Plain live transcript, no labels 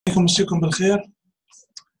Good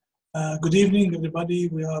evening, everybody.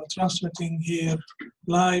 We are transmitting here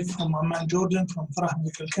live from Amman, Jordan, from Farah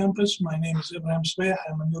Medical Campus. My name is Ibrahim Sbeih.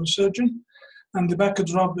 I'm a neurosurgeon. And the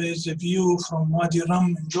backdrop is a view from Wadi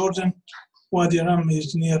Rum in Jordan. Wadi Rum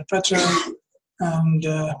is near Petra, and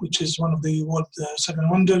which is one of the world's seven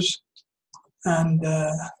wonders. And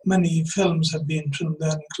many films have been filmed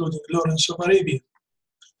there, including Lawrence of Arabia.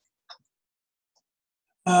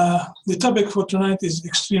 The topic for tonight is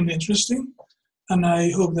extremely interesting, and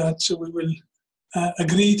I hope that we will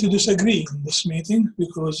agree to disagree in this meeting,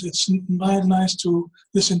 because it's nice to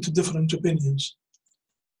listen to different opinions.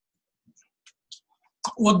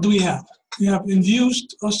 What do we have? We have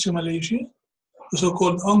induced osteomalacia, the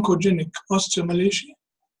so-called oncogenic osteomalacia.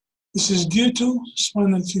 This is due to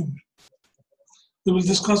spinal tumor. We will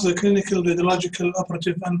discuss the clinical, radiological,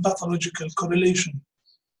 operative, and pathological correlation.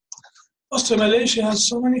 Osteomalacia has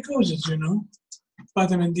so many causes, you know.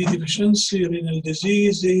 Vitamin D deficiency, renal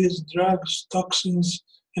diseases, drugs, toxins,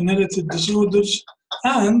 inherited disorders,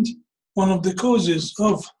 and one of the causes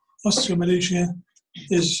of osteomalacia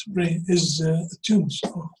is tumors,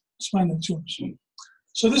 or spinal tumors.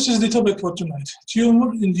 So this is the topic for tonight: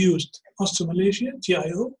 tumor-induced osteomalacia,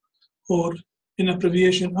 TIO, or in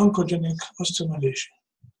abbreviation, oncogenic osteomalacia.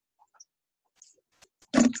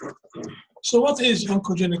 So what is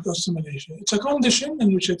oncogenic osteomalacia? It's a condition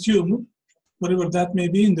in which a tumor, whatever that may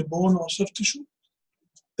be in the bone or soft tissue,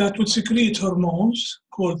 that would secrete hormones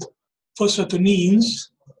called phosphatonins,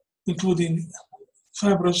 including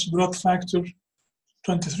fibrous growth factor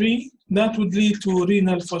 23, that would lead to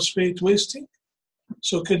renal phosphate wasting.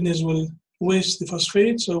 So kidneys will waste the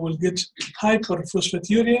phosphate, so we'll get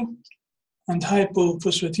hyperphosphaturia and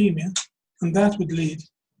hypophosphatemia, and that would lead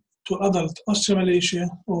to adult osteomalacia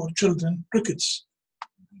or children rickets.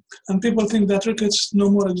 And people think that rickets no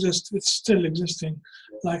more exist. It's still existing,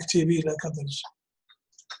 like TB, like others.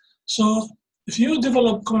 So if you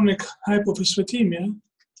develop chronic hypophosphatemia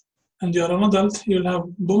and you're an adult, you'll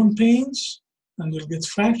have bone pains and you'll get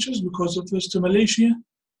fractures because of osteomalacia.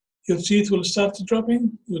 Your teeth will start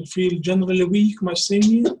dropping. You'll feel generally weak,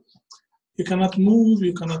 myasthenia. You cannot move,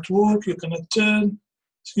 you cannot walk, you cannot turn.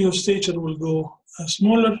 So your stature will go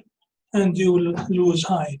smaller and you will lose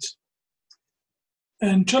height.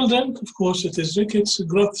 And children, of course, it is rickets,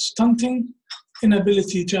 growth stunting,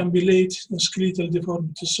 inability to ambulate, and skeletal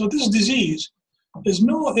deformities. So this disease, there's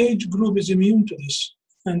no age group is immune to this.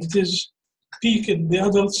 And it is peak in the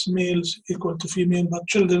adults, males equal to female, but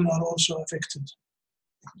children are also affected.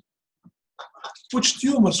 Which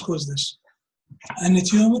tumors cause this? Any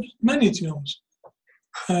tumor? Many tumors.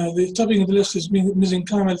 The topic of the list is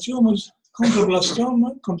mesenchymal tumors, chondroblastoma,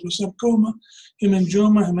 chondrosarcoma,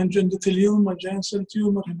 hemangioma, hemangiendothelioma, giant cell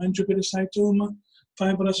tumor, hemangiopericytoma,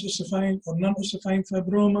 fibrous ossifying or non-ossifying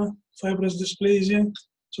fibroma, fibrous dysplasia,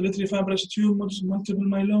 solitary fibrous tumors, multiple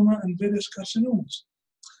myeloma, and various carcinomas.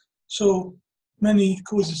 So many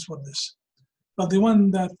causes for this. But the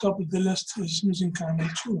one that topped the list is mesenchymal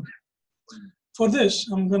tumor. For this,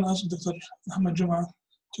 I'm going to ask Dr. Ahmed Juma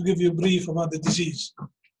to give you a brief about the disease.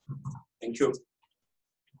 Thank you.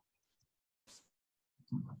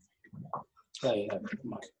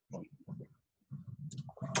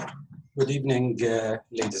 Good evening,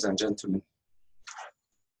 ladies and gentlemen.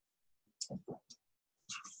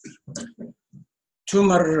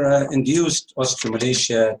 Tumor-induced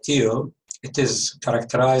osteomalacia, TIO, it is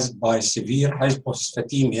characterized by severe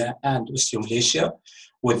hypophosphatemia and osteomalacia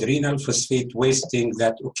with renal phosphate wasting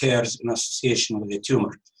that occurs in association with the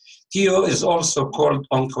tumor. TIO is also called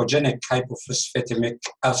oncogenic hypophosphatemic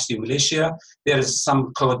osteomalacia. There is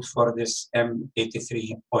some code for this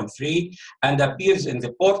M83.3 and appears in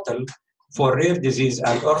the portal for rare disease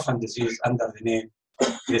and orphan disease under the name,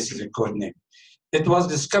 this is a code name. It was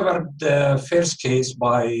discovered first case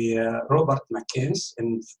by Robert McInnes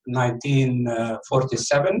in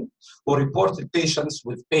 1947, who reported patients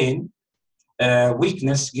with pain,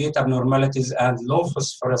 weakness, gait abnormalities, and low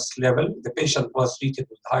phosphorus level. The patient was treated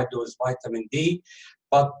with high-dose vitamin D,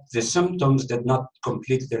 but the symptoms did not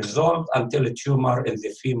completely resolve until a tumor in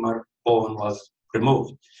the femur bone was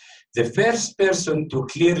removed. The first person to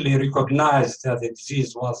clearly recognize that the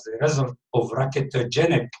disease was the result of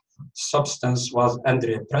racetogenic substance was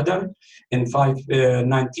Andre Preder. In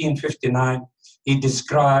 1959, he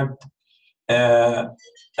described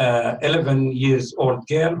 11-year-old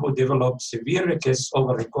girl who developed severe rickets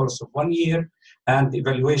over the course of 1 year, and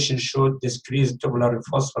evaluation showed decreased tubular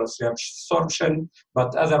phosphorus reabsorption,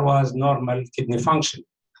 but otherwise normal kidney function.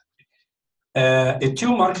 A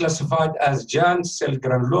tumor classified as giant cell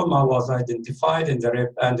granuloma was identified in the rib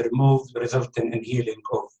and removed, resulting in healing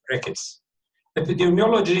of rickets.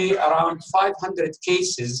 Epidemiology, around 500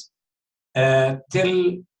 cases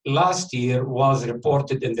till last year was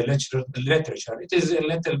reported in the literature. It is a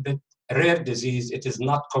little bit rare disease. It is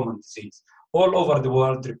not common disease. All over the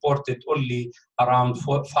world reported only around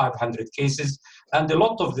 500 cases, and a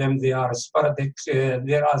lot of them, they are sporadic.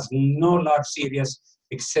 There is no large serious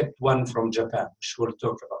except one from Japan, which we'll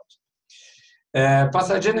talk about.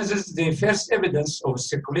 Pathogenesis, the first evidence of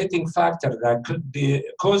circulating factor that could be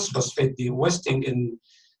cause phosphate de-wasting in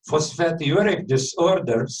phosphatiuric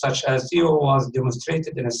disorder, such as TO, was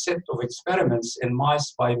demonstrated in a set of experiments in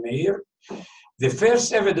mice by Meyer. The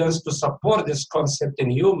first evidence to support this concept in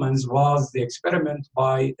humans was the experiment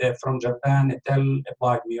from Japan,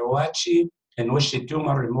 by Miyawachi, in which a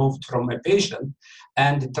tumor removed from a patient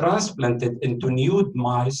and transplanted into nude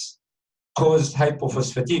mice caused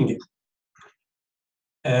hypophosphatemia.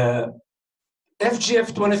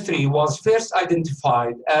 FGF23 was first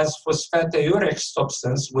identified as phosphatiuric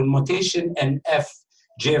substance when mutation in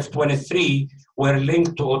FGF23 were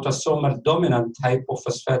linked to autosomal dominant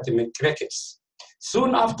hypophosphatemic rickets.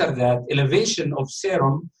 Soon after that, elevation of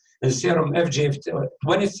serum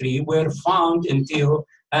FGF23 were found in TO,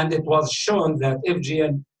 and it was shown that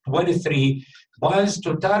FGF23 binds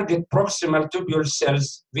to target proximal tubule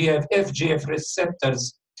cells via FGF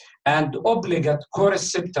receptors, and obligate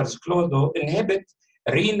co-receptors inhibit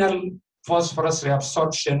renal phosphorus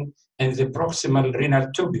reabsorption in the proximal renal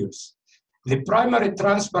tubules. The primary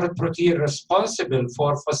transport protein responsible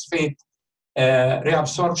for phosphate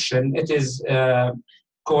reabsorption, it is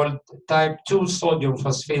called type 2 sodium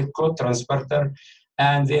phosphate cotransporter,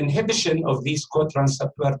 and the inhibition of these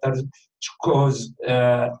cotransporters cause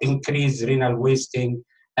increased renal wasting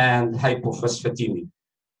and hypophosphatemia.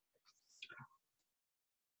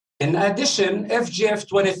 In addition,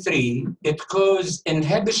 FGF23, it causes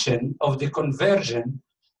inhibition of the conversion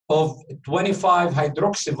of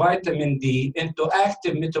 25-hydroxyvitamin D into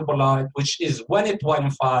active metabolite, which is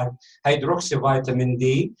 1,25-hydroxyvitamin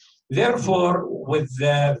D. Therefore, with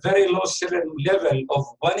the very low serum level of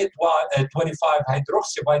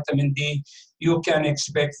 1,25-hydroxyvitamin D, you can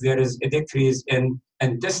expect there is a decrease in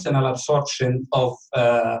intestinal absorption of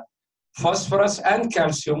phosphorus and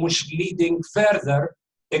calcium, which leading further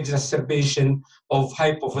exacerbation of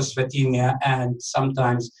hypophosphatemia and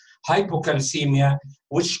sometimes hypocalcemia,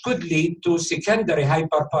 which could lead to secondary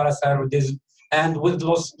hyperparathyroidism, and with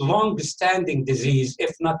long-standing disease,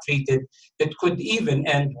 if not treated, it could even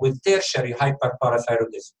end with tertiary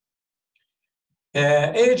hyperparathyroidism.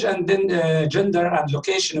 Age and then gender and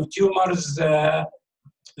location of tumors. There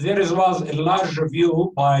was a large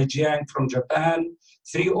review by Jiang from Japan,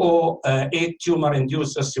 308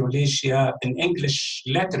 tumor-induced osteomalacia in English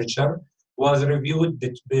literature was reviewed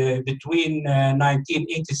between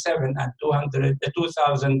 1987 and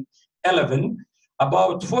 2011.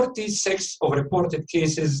 About 46 of reported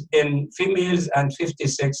cases in females and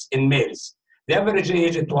 56 in males. The average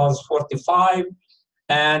age, it was 45,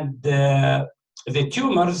 and the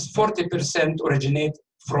tumors, 40% originate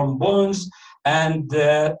from bones, and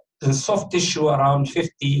in soft tissue around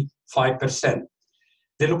 55%.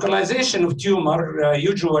 The localization of tumor,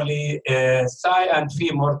 usually thigh and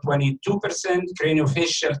femur 22%,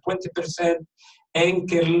 craniofacial 20%,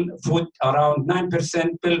 ankle, foot around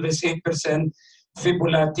 9%, pelvis 8%,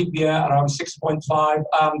 fibula, tibia around 6.5%,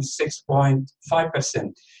 arms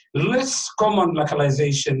 6.5%. Less common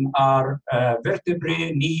localization are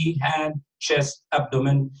vertebrae, knee, hand, chest,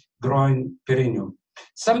 abdomen, groin, perineum.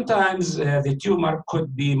 Sometimes the tumor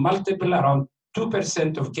could be multiple, around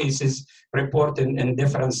 2% of cases reported in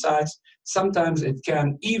different sites. Sometimes it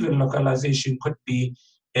can, even localization could be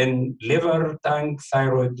in liver, tongue,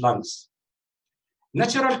 thyroid, lungs.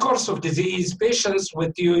 Natural course of disease, patients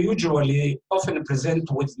with TO usually often present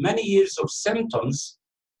with many years of symptoms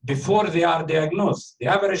before they are diagnosed. The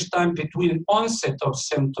average time between onset of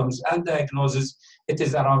symptoms and diagnosis, it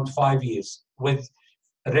is around 5 years, with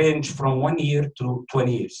range from 1 year to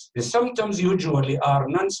 20 years. The symptoms usually are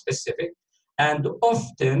non-specific and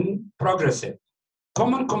often progressive.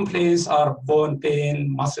 Common complaints are bone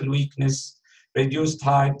pain, muscle weakness, reduced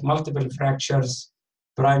height, multiple fractures,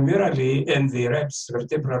 primarily in the ribs,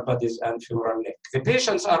 vertebral bodies, and femoral neck. The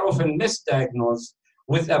patients are often misdiagnosed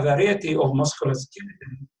with a variety of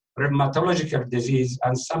musculoskeletal, rheumatological disease,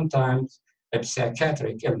 and sometimes a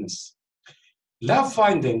psychiatric illness. Lab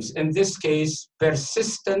findings, in this case,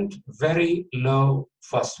 persistent, very low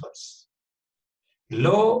phosphorus,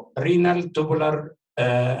 low renal tubular,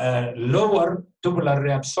 lower tubular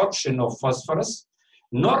reabsorption of phosphorus,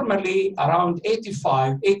 normally around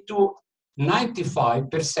 85 to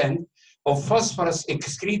 95%, of phosphorus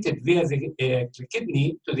excreted via the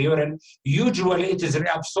kidney to the urine, usually it is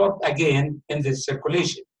reabsorbed again in the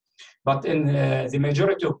circulation. But in the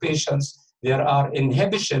majority of patients, there are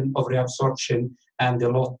inhibition of reabsorption and a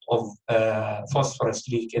lot of phosphorus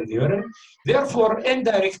leak in the urine. Therefore,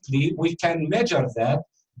 indirectly, we can measure that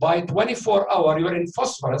by 24-hour urine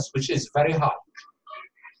phosphorus, which is very high.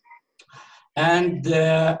 And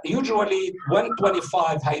usually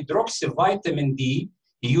 125 hydroxyvitamin D,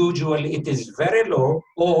 usually it is very low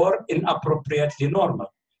or inappropriately normal.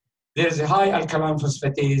 There is a high alkaline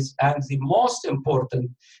phosphatase, and the most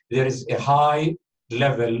important, there is a high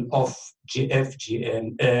level of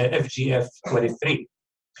FGF23.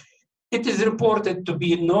 It is reported to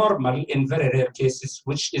be normal in very rare cases,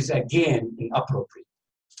 which is again inappropriate.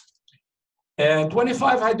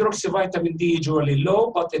 25 hydroxyvitamin D usually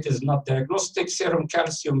low, but it is not diagnostic. Serum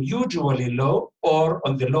calcium usually low or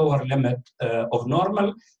on the lower limit of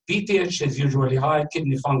normal. PTH is usually high.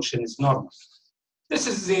 Kidney function is normal. This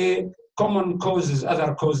is the common causes,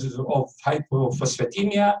 other causes of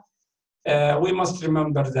hypophosphatemia. We must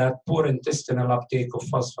remember that poor intestinal uptake of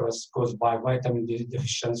phosphorus caused by vitamin D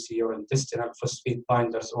deficiency or intestinal phosphate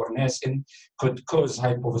binders or niacin could cause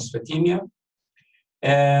hypophosphatemia.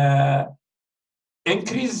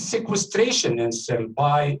 Increased sequestration in cell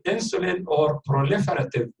by insulin or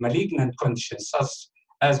proliferative malignant conditions such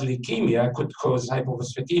as leukemia could cause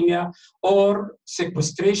hypophosphatemia, or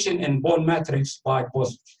sequestration in bone matrix by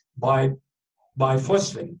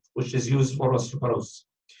phosphine, which is used for osteoporosis.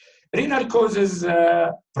 Renal causes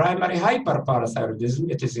primary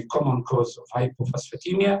hyperparathyroidism. It is a common cause of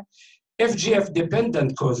hypophosphatemia.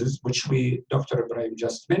 FGF-dependent causes, which Dr. Ibrahim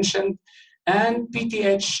just mentioned, and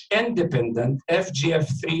PTH-independent,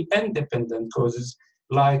 FGF3-independent causes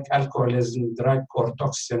like alcoholism, drug or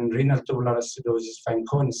toxin, renal tubular acidosis,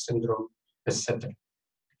 Fanconi syndrome, etc.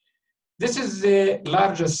 This is the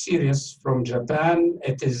largest series from Japan.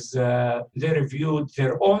 It is, they reviewed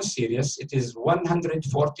their own series. It is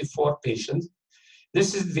 144 patients.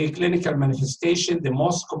 This is the clinical manifestation, the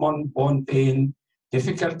most common bone pain,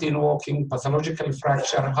 difficulty in walking, pathological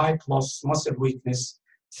fracture, height loss, muscle weakness,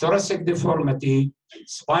 thoracic deformity,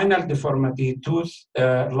 spinal deformity, tooth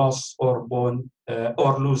loss or bone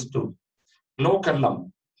or loose tooth, local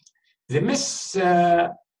lump. The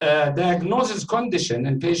misdiagnosis condition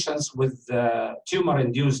in patients with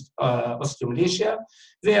tumor-induced osteomalacia,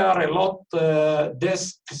 they are a lot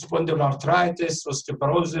disc, spondyloarthritis,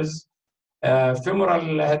 osteoporosis,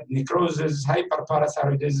 femoral head necrosis,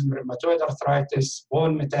 hyperparathyroidism, rheumatoid arthritis,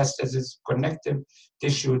 bone metastasis, connective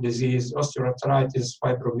tissue disease, osteoarthritis,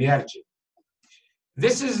 fibromyalgia.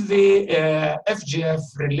 This is the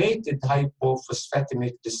FGF-related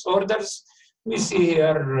hypophosphatemic disorders. We see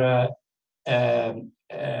here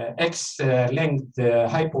X-linked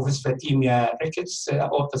hypophosphatemia rickets,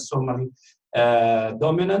 autosomal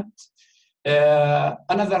dominant.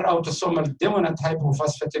 Another autosomal dominant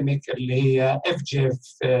hypophosphatemic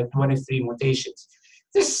FGF23 mutations.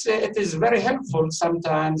 This it is very helpful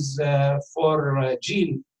sometimes for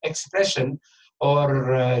gene expression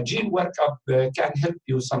or gene workup can help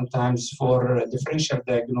you sometimes for differential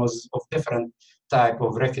diagnosis of different type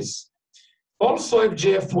of rickets. Also,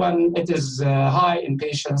 FGF1, it is high in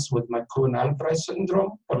patients with McCune-Albright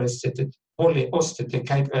syndrome, polyostotic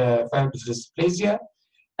fibrous dysplasia,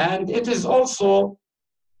 and it is also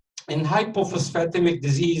in hypophosphatemic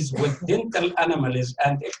disease with dental anomalies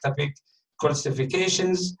and ectopic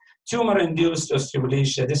calcifications, tumor-induced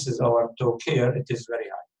osteomalacia. This is our talk here. It is very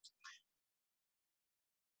high.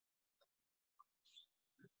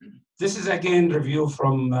 This is again review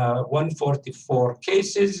from 144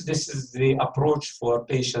 cases. This is the approach for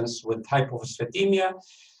patients with hypophosphatemia.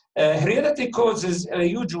 Hereditary causes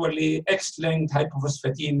usually X-linked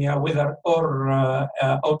hypophosphatemia, whether or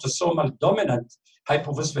autosomal dominant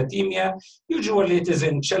hypophosphatemia. Usually it is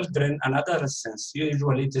in children and adolescents.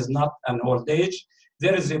 Usually it is not an old age.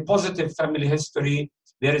 There is a positive family history.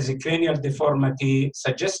 There is a cranial deformity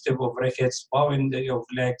suggestive of rickets, bowing of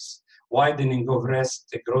legs, widening of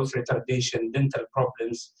wrist, growth retardation, dental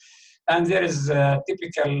problems. And there is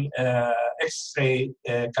typical X-ray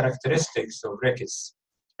characteristics of rickets.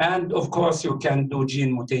 And of course, you can do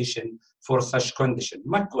gene mutation for such condition.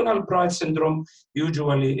 McCune-Albright syndrome,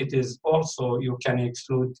 usually it is also, you can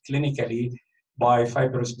exclude clinically by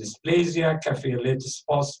fibrous dysplasia, cafe-lattice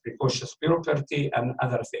pulse, precocious puberty, and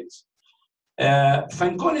other things.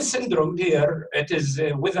 Fanconi syndrome here, it is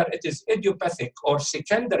whether it is idiopathic or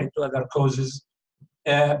secondary to other causes,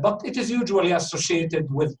 but it is usually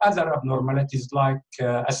associated with other abnormalities like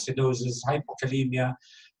acidosis, hypokalemia,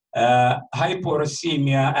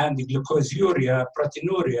 hyporacemia and glucosuria,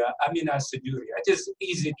 proteinuria, amino aciduria. It is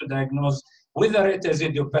easy to diagnose whether it is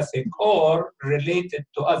idiopathic or related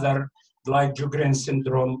to other like Sjogren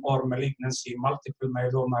syndrome or malignancy, multiple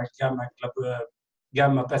myeloma,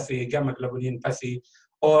 gammapathy, gamma globulinopathy,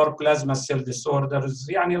 or plasma cell disorders.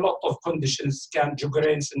 Yani a lot of conditions can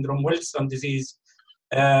Sjogren syndrome, Wilson disease,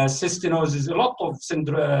 cystinosis, a lot of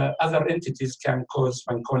other entities can cause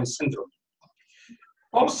Fanconi syndrome.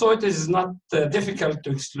 Also, it is not difficult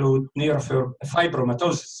to exclude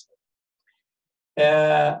neurofibromatosis.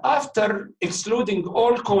 After excluding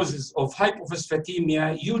all causes of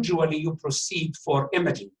hypophosphatemia, usually you proceed for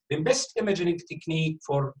imaging. The best imaging technique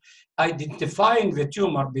for identifying the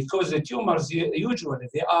tumor, because the tumors usually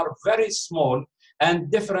they are very small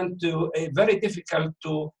and different to very difficult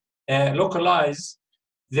to localize.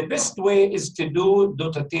 The best way is to do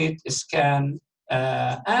dotatate scan,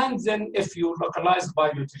 and then if you localize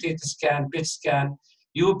by dotatate scan, PET scan,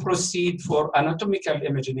 you proceed for anatomical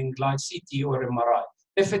imaging like CT or MRI.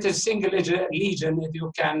 If it is single lesion,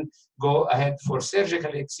 you can go ahead for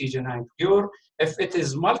surgical excision and cure. If it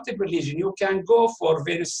is multiple lesion, you can go for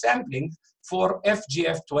venous sampling for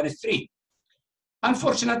FGF23.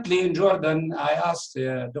 Unfortunately, in Jordan, I asked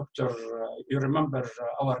Doctor, you remember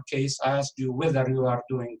our case, I asked you whether you are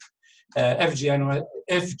doing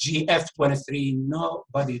FGF23.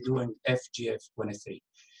 Nobody doing FGF23.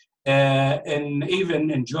 And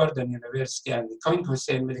even in Jordan University and the King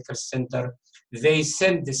Hussein Medical Center, they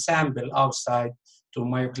send the sample outside to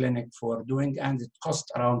Mayo Clinic for doing, and it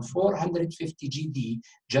cost around 450 GD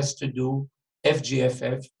just to do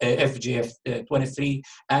FGF23,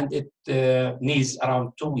 and it needs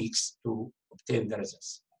around 2 weeks to obtain the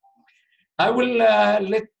results. I will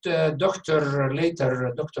let Dr.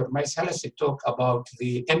 Mais Halassi talk about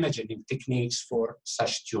the imaging techniques for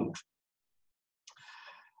such tumor.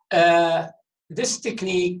 This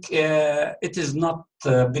technique, it is not,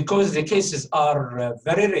 because the cases are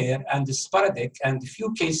very rare and sporadic, and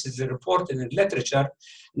few cases are reported in literature.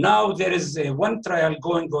 Now there is one trial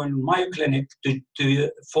going on in Mayo Clinic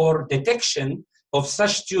for detection of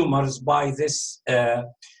such tumors by this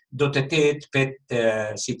dotatate PET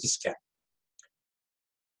CT scan.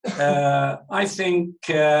 I think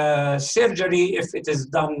surgery, if it is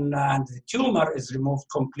done and the tumor is removed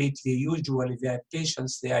completely, usually the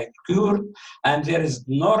patients, they are cured, and there is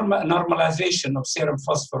normalization of serum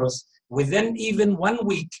phosphorus. Within even 1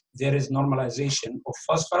 week, there is normalization of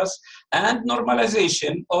phosphorus and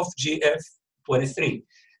normalization of GF23.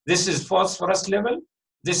 This is phosphorus level.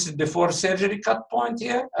 This is before surgery cut point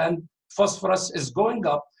here, and phosphorus is going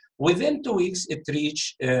up. Within 2 weeks, it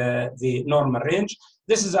reached the normal range.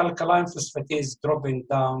 This is alkaline phosphatase dropping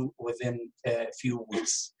down within a few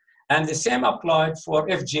weeks. And the same applied for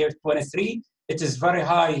FGF23. It is very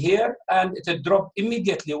high here, and it dropped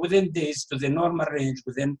immediately within days to the normal range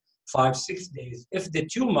within 5-6 days if the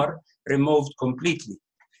tumor removed completely.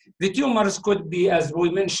 The tumors could be, as we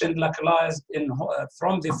mentioned, localized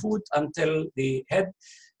from the foot until the head.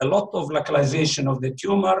 A lot of localization of the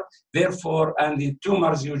tumor, therefore, and the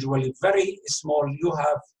tumors usually very small, you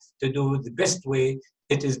have to do the best way,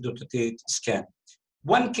 it is dotatate scan.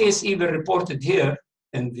 One case even reported here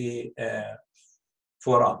in the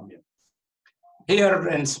forearm. Here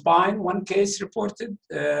in spine, one case reported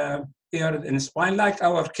here in spine, like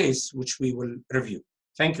our case, which we will review.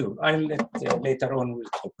 Thank you. I'll let later on we'll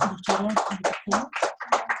talk. If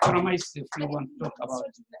you want to talk about.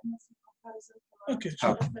 Okay,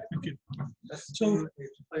 sure. Thank you. So,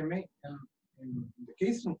 if I may, in the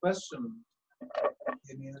case in question,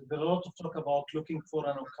 there are a lot of talk about looking for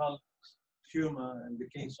an occult tumor in the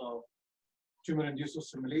case of tumor-induced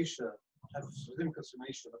osteomalacia, clinical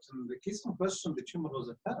osteomalacia. But in the case in question, the tumor was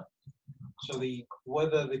apparent. So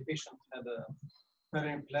whether the patient had a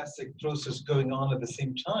perimplastic process going on at the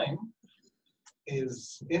same time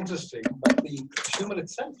is interesting, but the tumor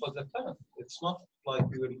itself was apparent. It's not like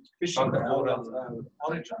we were fishing for an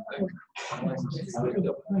origin.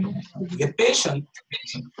 The patient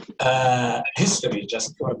history,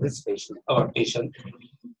 just for this patient, our patient,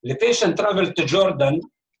 the patient traveled to Jordan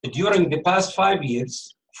during the past 5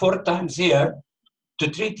 years, 4 times here, to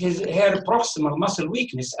treat her proximal muscle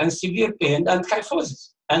weakness and severe pain and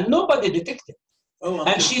kyphosis, and nobody detected. Oh,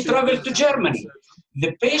 and she traveled to Germany.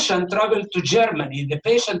 The patient traveled to Germany. The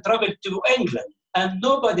patient traveled to England, and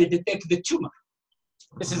nobody detected the tumor.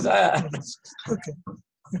 This is okay.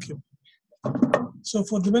 Thank you. So,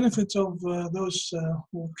 for the benefit of those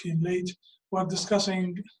who came late, we're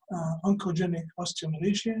discussing oncogenic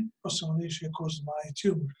osteomalacia caused by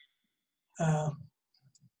tumor.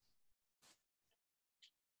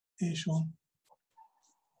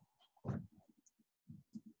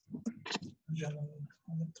 general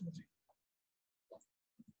conductivity.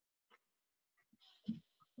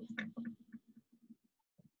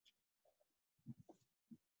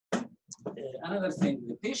 Another thing,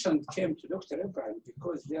 the patient came to Dr. Ibrahim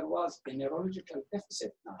because there was a neurological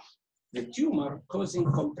deficit now. The tumor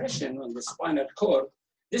causing compression on the spinal cord.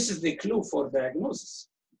 This is the clue for diagnosis.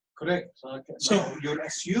 Correct. Okay. So you're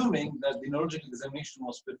assuming that the neurological examination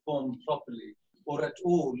was performed properly or at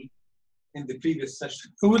all in the previous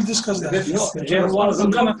session. We will discuss that. No, there was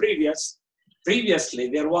no previously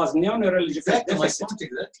there was no neurological deficit.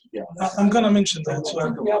 Yeah. I'm going to mention that. So.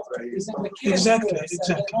 Exactly.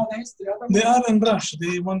 They are in rush.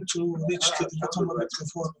 They want to reach the tumor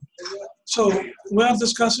before. So we are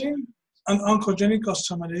discussing an oncogenic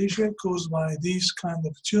osteomalacia caused by these kind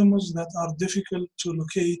of tumors that are difficult to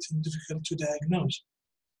locate and difficult to diagnose.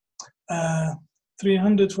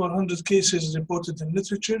 300, 400 cases reported in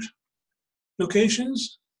literature.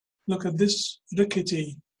 Locations, look at this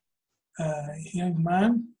rickety young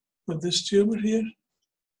man with this tumor here.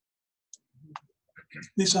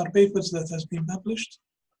 These are papers that has been published.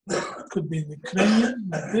 Could be in the cranium,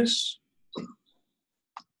 like this.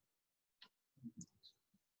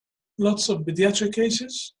 Lots of pediatric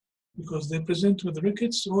cases, because they present with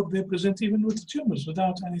rickets, or they present even with tumors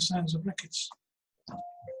without any signs of rickets.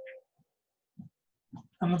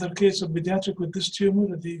 Another case of pediatric with this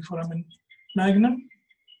tumor at the foramen magnum.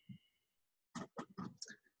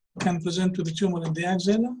 Can present with a tumor in the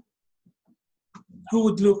axilla. Who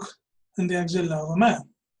would look in the axilla of a man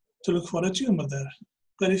to look for a tumor there?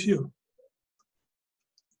 Very few.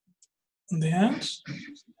 In the hands,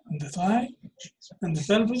 in the thigh, in the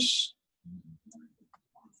pelvis,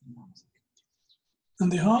 in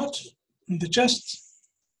the heart, in the chest,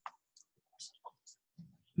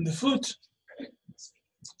 in the foot.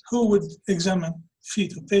 Who would examine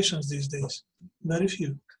feet of patients these days? Very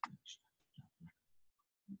few.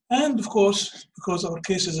 And of course, because our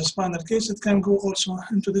case is a spinal case, it can go also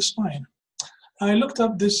into the spine. I looked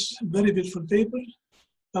up this very beautiful paper,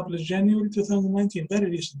 published January 2019, very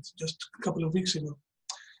recent, just a couple of weeks ago,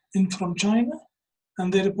 from China,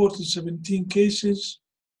 and they reported 17 cases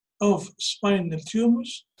of spinal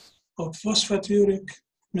tumors, of phosphaturic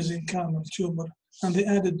mesenchymal tumor, and they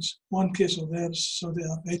added one case of theirs, so there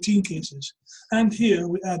are 18 cases. And here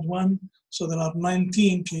we add one, so there are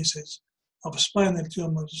 19 cases of spinal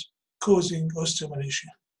tumors causing osteomalacia.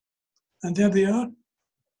 And there they are,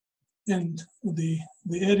 and the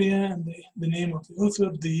area and the name of the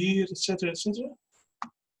author, the year, etc., etc.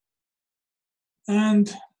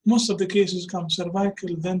 And most of the cases come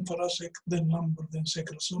cervical, then thoracic, then lumbar, then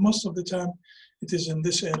sacral. So most of the time, it is in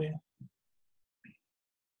this area.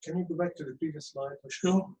 Can you go back to the previous slide?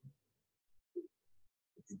 Sure.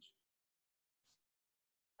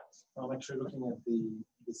 I'm actually looking at the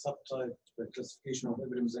subtype classification of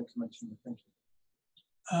every mesenchymal tumor. Thank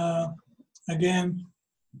you. Again,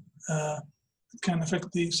 it can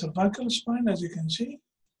affect the cervical spine, as you can see,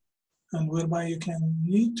 and whereby you can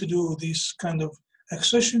need to do this kind of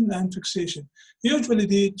excision and fixation. Usually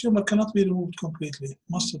the tumor cannot be removed completely,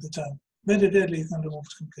 most of the time. Very rarely you can remove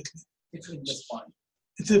it completely. It's in the spine.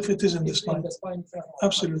 If it is in the spine.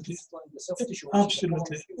 Absolutely.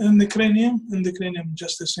 Absolutely. In In the cranium,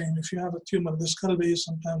 just the same. If you have a tumor, the skull base,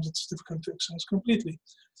 sometimes it's difficult to excise completely.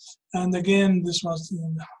 And again, this was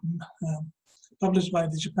published by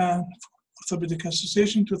the Japan Orthopedic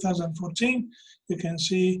Association 2014. You can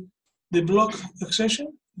see the block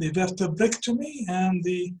excision, the vertebrectomy, and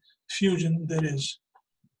the fusion there is.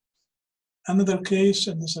 Another case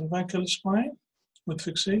in the cervical spine with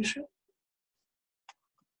fixation.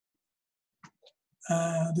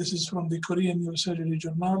 This is from the Korean Neurosurgery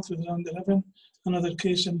Journal, 2011. Another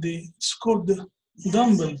case in the, it's called the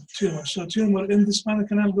dumbbell tumor. So tumor in the spinal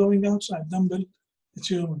canal going outside, dumbbell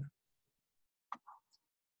tumor.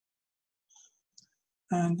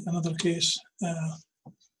 And another case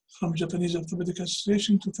from Japanese Orthopedic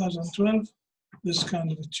Association, 2012, this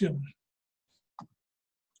kind of a tumor.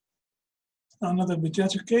 Another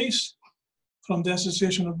pediatric case from the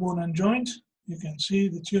Association of Bone and Joint. You can see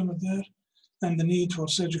the tumor there, and the need for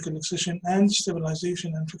surgical excision and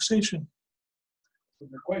stabilization and fixation.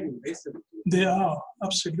 They're quite invasive. They are,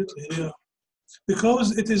 absolutely, they are.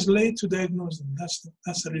 Because it is late to diagnose them,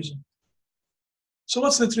 that's the reason. So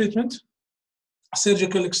what's the treatment?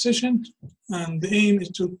 Surgical excision, and the aim is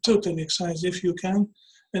to totally excise if you can.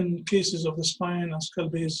 In cases of the spine and skull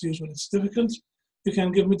base, usually it's difficult. You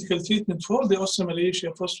can give medical treatment for the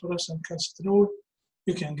osteomalacia, phosphorus and calcitrol.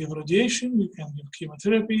 You can give radiation, you can give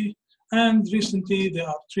chemotherapy, and recently they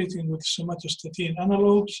are treating with somatostatin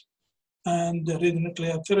analogs and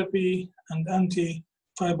radionuclear therapy and anti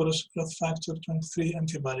fibrous growth factor 23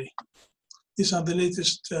 antibody. These are the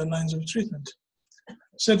latest lines of treatment.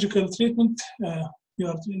 Surgical treatment, you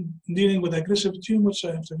are dealing with aggressive tumors, so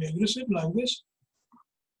you have to be aggressive like this.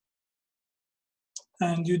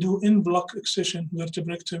 And you do in-block excision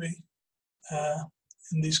vertebrectomy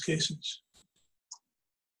in these cases.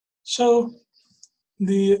 So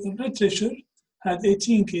the literature had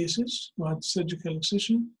 18 cases who had surgical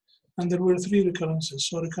excision, and there were 3 recurrences.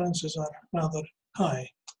 So recurrences are rather high.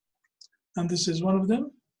 And this is one of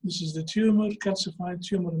them. This is the tumor, calcified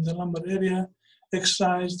tumor in the lumbar area,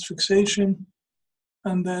 excised, fixation,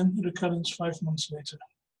 and then recurrence 5 months later.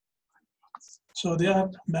 So they are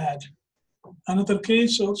bad. Another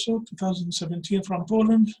case also, 2017 from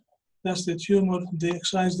Poland. That's the tumor, they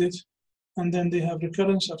excised it, and then they have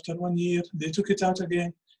recurrence after 1 year. They took it out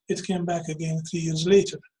again. It came back again 3 years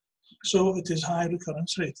later. So it is high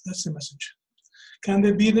recurrence rate. That's the message. Can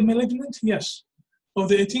they be the malignant? Yes. Of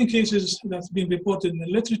the 18 cases that's been reported in the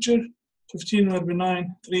literature, 15 were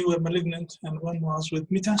benign, 3 were malignant, and 1 was with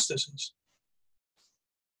metastasis.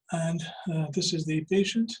 And this is the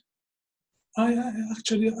patient. I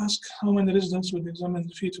actually ask how many residents would examine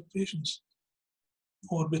the feet of patients,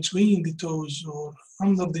 or between the toes, or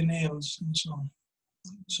under the nails, and so on.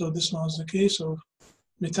 So this was the case of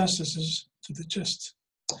metastasis to the chest.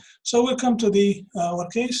 So we come to our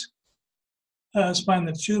case,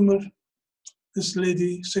 spinal tumor. This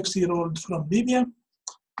lady, 60-year-old from Libya,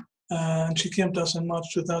 and she came to us in March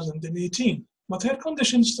 2018. But her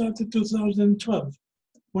condition started 2012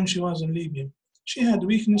 when she was in Libya. She had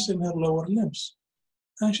weakness in her lower limbs,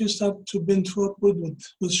 and she started to bend forward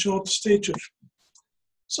with short stature.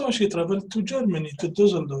 So she traveled to Germany, to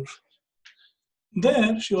Düsseldorf.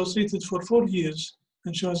 There, she was treated for 4 years,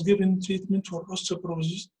 and she was given treatment for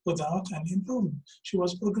osteoporosis without any improvement. She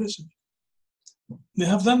was progressive. They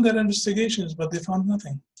have done their investigations, but they found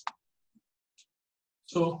nothing.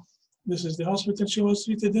 So this is the hospital she was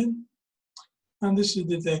treated in, and this is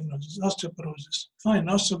the diagnosis, osteoporosis. Fine,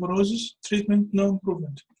 osteoporosis, treatment, no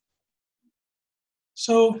improvement.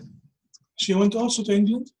 So she went also to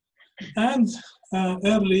England, and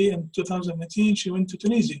early in 2018, she went to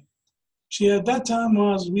Tunisia. She at that time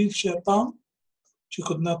was wheelchair bound. She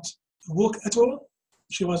could not walk at all.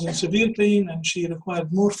 She was in severe pain, and she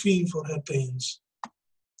required morphine for her pains.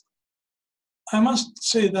 I must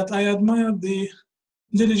say that I admire the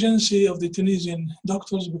diligence of the Tunisian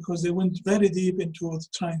doctors, because they went very deep into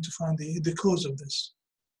trying to find the cause of this.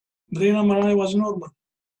 Brain MRI was normal.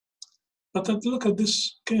 But look at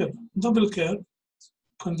this curve, double curve,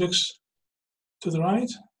 convex to the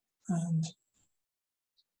right, and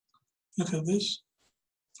look at this,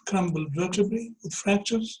 crumbled vertebrae with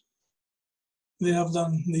fractures. They have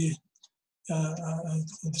done the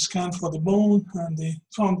scan for the bone, and they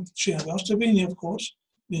found she had osteopenia, of course.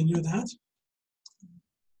 They knew that.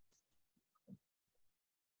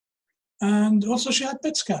 And also she had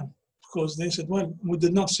PET scan, because they said, well, we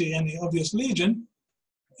did not see any obvious lesion,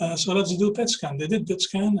 so let's do PET scan. They did PET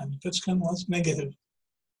scan, and PET scan was negative.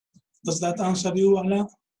 Does that answer you, Ala?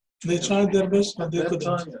 They tried their best, but they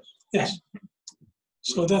couldn't. Yes.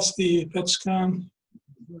 So that's the PET scan.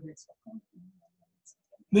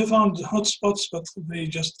 They found hot spots, but they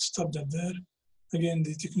just stopped it there. Again,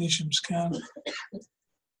 the technetium scan.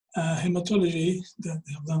 Hematology that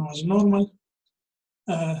they have done was normal.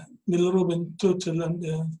 Bilirubin total and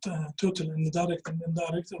indirect and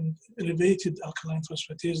elevated alkaline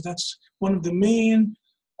phosphatase. That's one of the main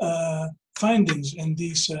findings in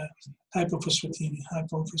these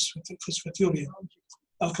hypophosphaturia.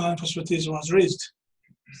 Alkaline phosphatase was raised.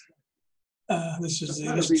 This is That's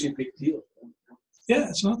not a really big deal. Yeah,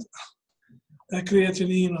 it's not.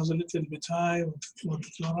 Creatinine was a little bit high with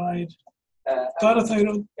chloride.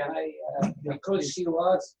 Parathyroid. Can I, because she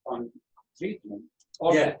was on treatment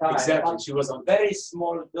all the time. Exactly. She was on Very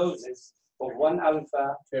small doses of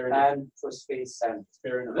 1-alpha and phosphate and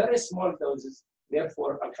very small doses,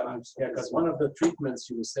 therefore alkaline. Yeah, because one of the treatments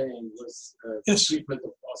she was saying was Yes. treatment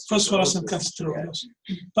of Phosphorus and calcium. Yes.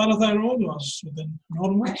 Parathyroid was within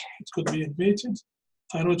normal. It could be elevated.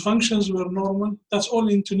 Thyroid functions were normal. That's all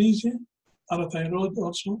in Tunisia. Parathyroid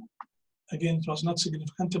also. Again, it was not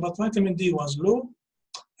significant, but vitamin D was low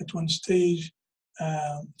at one stage.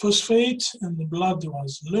 Phosphate in the blood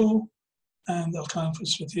was low, and alkaline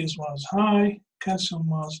phosphatase was high. Calcium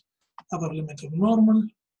was upper limit of normal.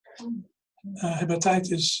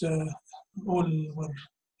 Hepatitis all were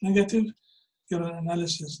negative. Urine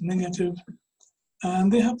analysis negative.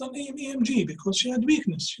 And they have done EMG because she had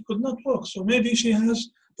weakness. She could not walk. So maybe she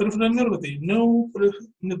has peripheral neuropathy. No peripheral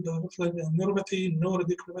neuropathy, no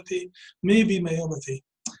radiculopathy, maybe myopathy.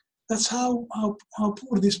 That's how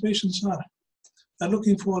poor these patients are. They're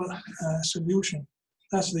looking for a solution.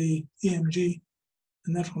 That's the EMG,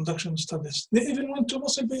 nerve conduction studies. They even went to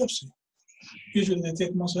muscle biopsy. Usually they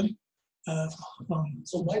take muscle from.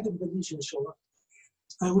 So why did the lesion show up?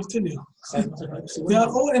 I will tell you. They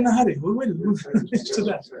are all in a hurry. We will reach to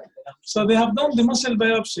that. So they have done the muscle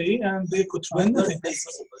biopsy and they could find nothing.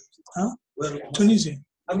 Huh? Tunisia.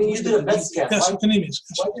 I mean, you did a PET scan. Yes, Tunisia.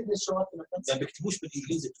 Why did they show up in a PET scan? بيكتبوش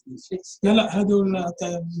بالإنجليزي Tunisia. لا هذول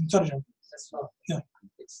مترجم. Yeah.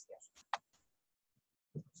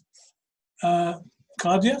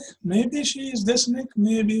 Cardiac, maybe she is dyspneic,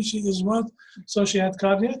 maybe she is what? So she had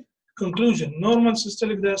cardiac. Conclusion, normal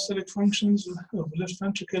systolic diastolic functions of left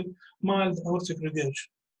ventricle, mild aortic regurg.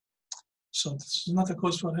 So this is not a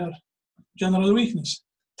cause for her. General weakness.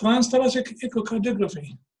 Transthoracic echocardiography.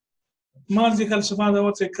 Mild decalcified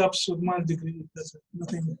aortic cups with mild degree, that's it,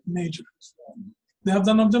 nothing major. They have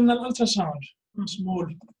done abdominal ultrasound, small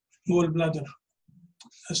gallbladder,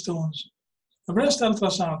 stones. A breast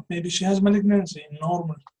ultrasound, maybe she has malignancy,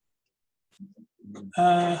 normal.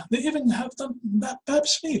 They even have done Pap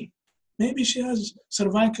smear. Maybe she has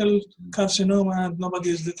cervical carcinoma and nobody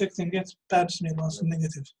is detecting it. Pap smear was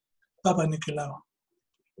negative. Papa Nicolau.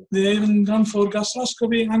 They even gone for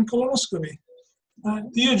gastroscopy and colonoscopy.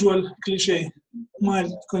 The usual cliche,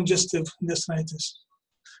 mild congestive gastritis.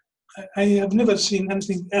 I have never seen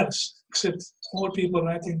anything else except all people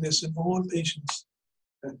writing this in all patients.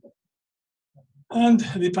 And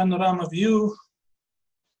the panorama view.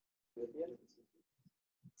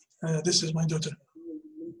 This is my daughter,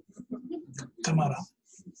 Tamara.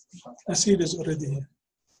 I see this already here.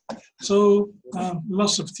 So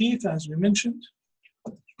loss of teeth, as we mentioned.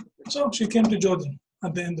 So she came to Jordan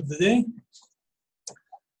at the end of the day.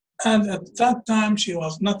 And at that time, she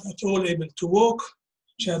was not at all able to walk.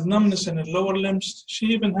 She had numbness in her lower limbs. She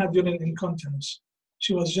even had urine incontinence.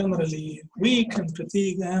 She was generally weak and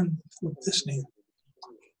fatigued and with dyspnea.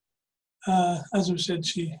 As we said,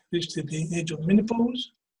 she reached the age of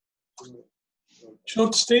menopause.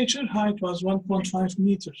 Short stature, height was 1.5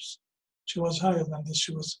 meters. She was higher than this.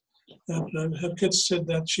 She was. Her kids said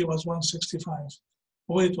that she was 165.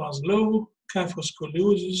 Weight was low,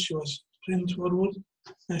 kyphoscoliosis. She was bent forward,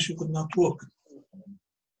 and she could not walk.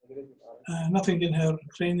 Nothing in her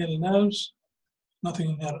cranial nerves,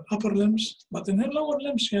 nothing in her upper limbs, but in her lower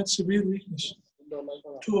limbs she had severe weakness.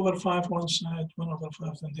 2/5 one side,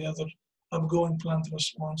 1/5 on the other, upgoing plant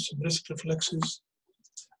response, brisk reflexes,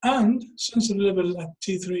 and sensor level at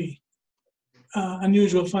T3.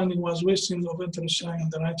 Unusual finding was wasting of interossei in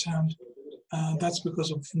the right hand. That's because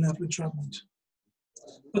of nerve entrapment.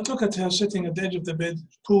 But look at her sitting at the edge of the bed,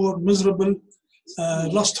 poor, miserable,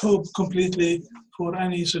 lost hope completely for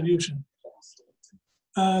any solution.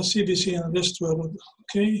 CBC and wrist were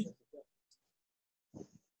okay.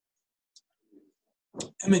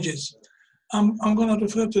 Images. I'm going to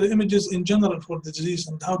refer to the images in general for the disease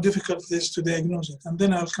and how difficult it is to diagnose it, and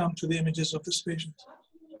then I'll come to the images of this patient.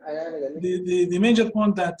 The major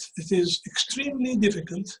point that it is extremely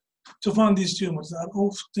difficult to find these tumors. They are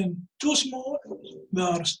often too small, they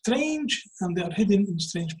are strange, and they are hidden in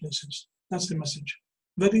strange places. That's the message.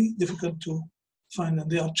 Very difficult to find, and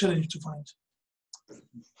they are challenging to find.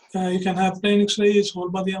 You can have plain X-rays,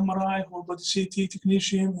 whole body MRI, whole body CT,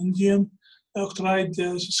 technetium, indium, octoroid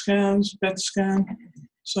scans, PET scan.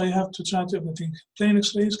 So you have to try to everything. Plain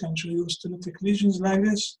X-rays can show you stellitic lesions like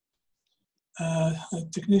this. A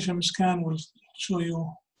technetium scan will show you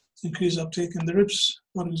increased uptake in the ribs,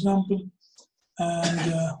 for example. And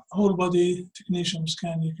whole body technetium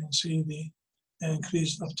scan, you can see the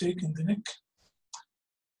increased uptake in the neck.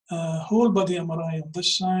 Whole body MRI on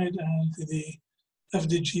this side and the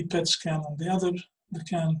FDG PET scan on the other, they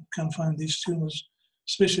can find these tumors,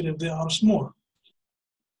 especially if they are small.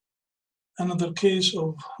 Another case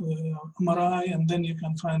of MRI, and then you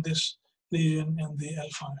can find this lesion in the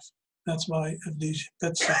L5. That's by FDG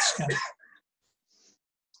PET scan.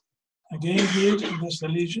 Again, here, that's the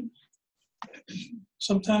lesion.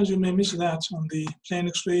 Sometimes you may miss that on the plain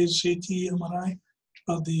X-rays, CT, MRI,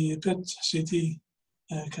 but the PET CT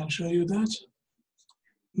can show you that.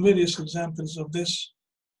 Various examples of this.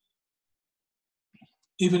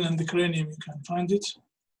 Even in the cranium, you can find it.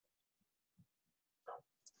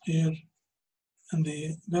 Here in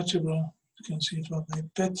the vertebra, you can see it by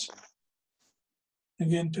PET.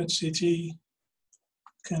 Again, PET CT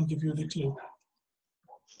can give you the clue.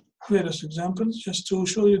 Various examples, just to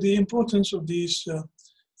show you the importance of these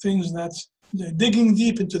things, that digging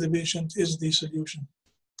deep into the patient is the solution.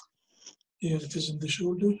 Here it is in the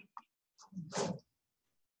shoulder.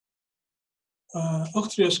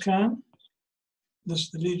 Octrio scan. This is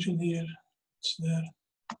the lesion here. It's there.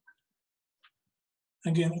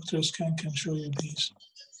 Again, X-ray scan can show you these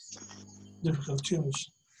difficult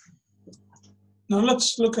tumors. Now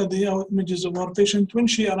let's look at the images of our patient when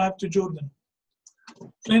she arrived to Jordan.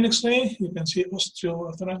 Plain X-ray, you can see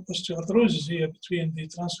osteoarthrosis here between the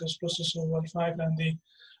transverse process of L5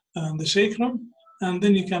 and the sacrum. And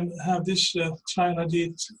then you can have this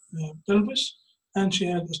triradiate pelvis. And she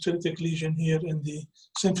had osteolytic lesion here in the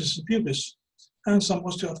symphysis pubis and some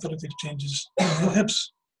osteoarthritic changes in her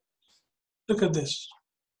hips. Look at this.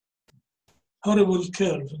 Horrible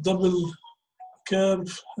curve, double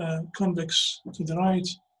curve, convex to the right.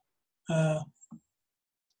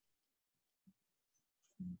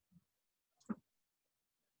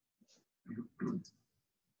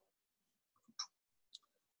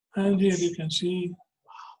 And here you can see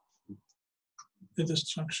the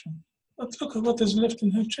destruction. But look at what is left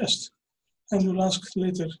in her chest. And we'll ask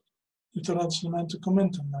later Dr. Adselman to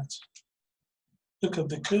comment on that. Look at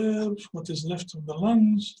the curve, what is left of the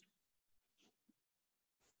lungs.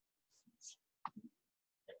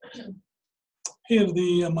 Here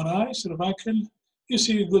the MRI, cervical, you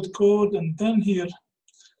see a good cord, and then here,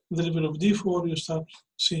 the level of D4, you start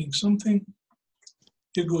seeing something.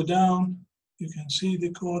 You go down, you can see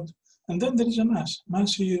the cord, and then there is a mass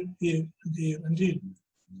here, here, and here, and here.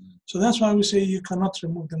 So that's why we say you cannot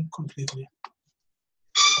remove them completely.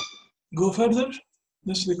 Go further,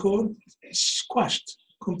 this is the cord, squashed,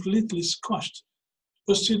 completely squashed,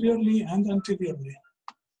 posteriorly and anteriorly.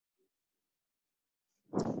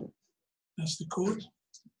 That's the cord.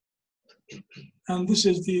 And this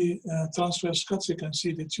is the transverse cuts. You can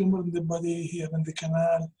see the tumor in the body, here in the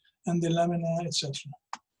canal, and the lamina, etc.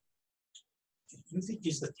 You think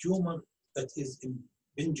it's the tumor that is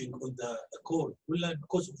impinging on the cord,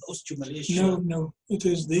 because of osteomalacia? No, it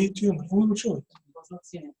is the tumor. We will show it.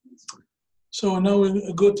 So now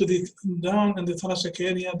we'll go to the down in the thoracic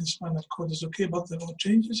area. The spinal cord is okay, but there are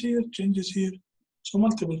changes here. So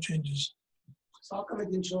multiple changes. So how come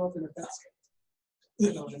it didn't show up in the PET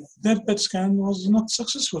scan? That PET scan was not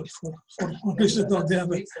successful for one reason or the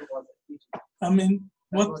other. I mean,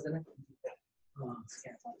 what?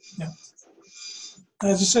 Yeah.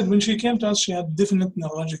 As I said, when she came to us, she had definite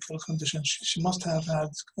neurological conditions. She must have had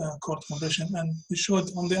cord compression, and we showed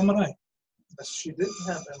on the MRI. But she did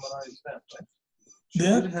have MRIs then, right? She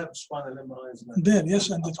There? did have spinal MRIs then. There, yes,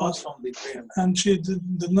 and it Apart was, from the brain. and she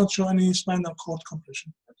did not show any spinal cord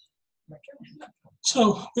compression.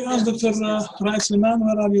 So we asked Dr. Raed Sliman,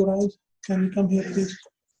 where are you, Raed? Can you come here, please?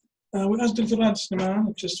 We asked Dr. Raed Sliman,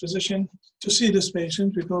 a chest physician, to see this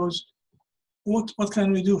patient because what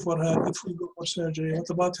can we do for her if we go for surgery? What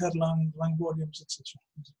about her lung volumes, etc.?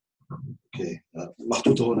 اوكي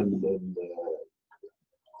محطوط هون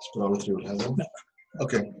السبيرومتري والهذا.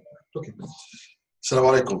 اوكي السلام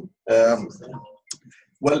عليكم.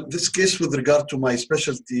 Well, this case with regard to my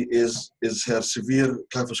specialty is her severe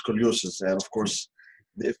kyphoscoliosis, and of course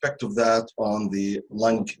the effect of that on the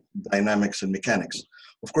lung dynamics and mechanics.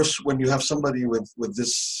 Of course, when you have somebody with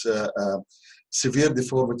this severe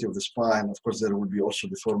deformity of the spine, of course there will be also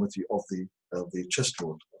deformity of the chest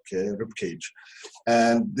wall, okay, rib cage,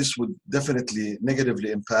 and this would definitely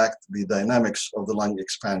negatively impact the dynamics of the lung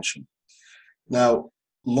expansion. Now,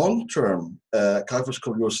 long-term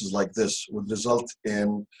kyphoscoliosis like this would result in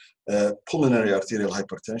pulmonary arterial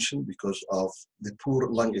hypertension because of the poor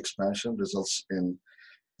lung expansion, results in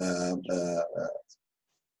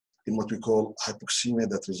what we call hypoxemia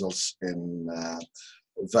that results in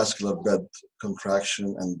vascular bed contraction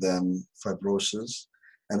and then fibrosis.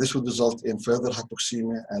 And this would result in further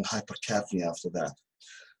hypoxemia and hypercapnia after that.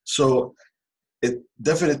 So it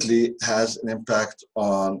definitely has an impact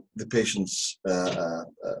on the patient's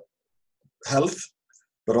health,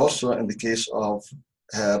 but also in the case of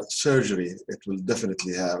her surgery, it will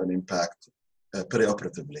definitely have an impact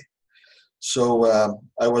perioperatively. So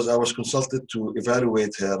I was consulted to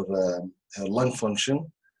evaluate her lung function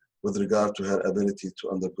with regard to her ability to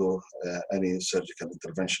undergo any surgical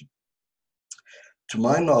intervention. To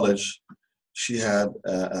my knowledge, she had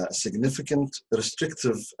a significant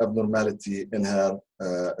restrictive abnormality in her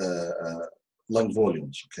lung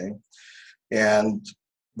volumes, okay?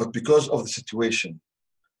 But because of the situation,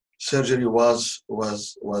 surgery was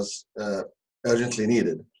urgently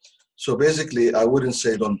needed. So basically, I wouldn't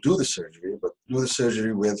say don't do the surgery, but do the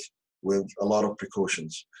surgery with a lot of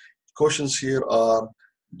precautions. Precautions here are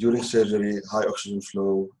during surgery, high oxygen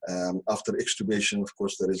flow. After extubation, of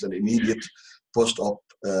course, there is an immediate post-op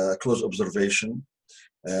close observation,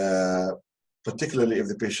 particularly if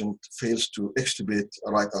the patient fails to extubate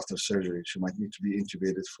right after surgery. She might need to be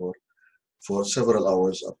intubated for for several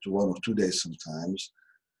hours, up to 1 or 2 days sometimes,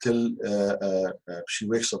 till she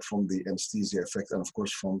wakes up from the anesthesia effect, and of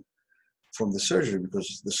course from the surgery,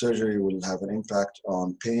 because the surgery will have an impact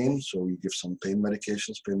on pain. So we give some pain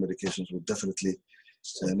medications. Pain medications will definitely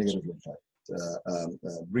negatively impact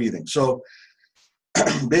breathing. So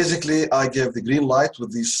basically, I gave the green light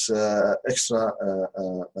with these extra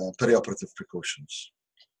perioperative precautions.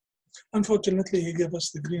 Unfortunately, he gave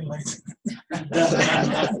us the green light.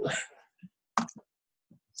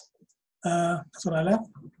 Dr. Ala,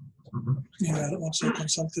 you are also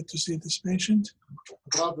consulted to see this patient.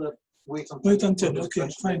 Rather Wait until, okay,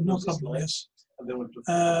 fine, no problem, yes.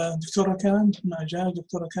 Dr. Khan,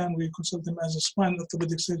 Dr. Khan, we consult him as a spine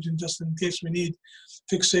orthopedic surgeon just in case we need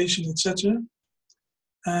fixation, etc.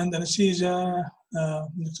 And anesthesia,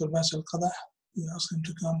 Dr. Basil Qadah, we asked him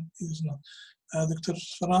to come, he is not. Dr.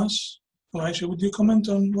 Faras, or Aisha, would you comment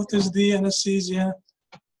on what is the anesthesia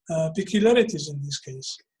peculiarities in this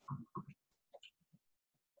case?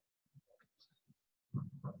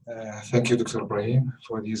 Thank you, Dr. Ibrahim,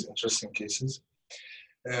 for these interesting cases.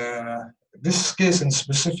 This case in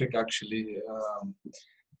specific actually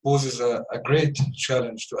poses a great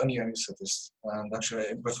challenge to any anesthetist, and actually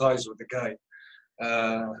I empathize with the guy,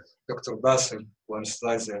 Dr. Basil, who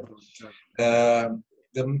anesthetized there.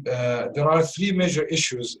 There are 3 major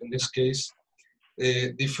issues in this case.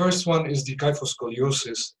 The first one is the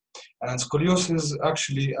kyphoscoliosis. And scoliosis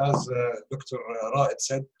actually, as Dr. Raed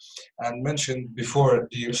said and mentioned before,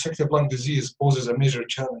 the restrictive lung disease poses a major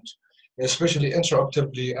challenge, especially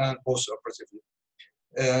intraoperatively and postoperatively.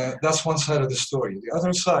 That's one side of the story. The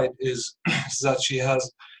other side is that she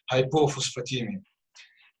has hypophosphatemia.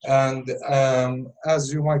 And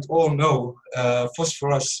as you might all know,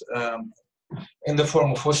 phosphorus in the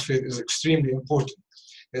form of phosphate is extremely important,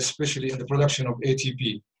 especially in the production of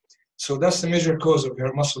ATP. So that's the major cause of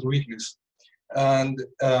her muscle weakness. And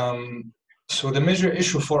so the major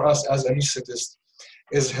issue for us as anesthetists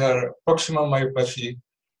is her proximal myopathy.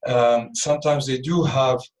 Sometimes they do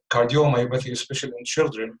have cardiomyopathy, especially in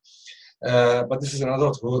children, but this is an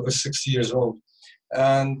adult who is 60 years old.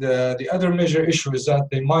 And the other major issue is that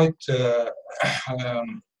they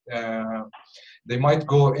might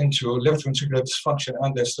go into left ventricular dysfunction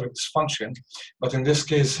and diastolic dysfunction, but in this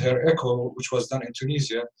case, her echo, which was done in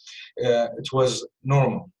Tunisia, it was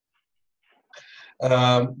normal.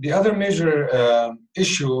 The other major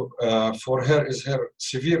issue for her is her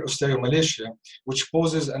severe osteomalacia, which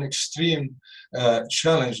poses an extreme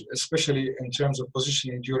challenge, especially in terms of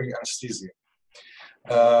positioning during anesthesia.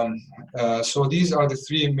 So these are the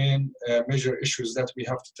 3 main major issues that we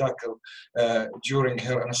have to tackle during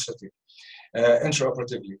her anesthetic.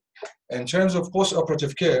 Intraoperatively. In terms of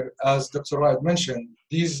postoperative care, as Dr. Raed mentioned,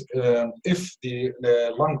 these, if the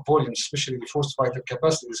lung volume, especially the forced vital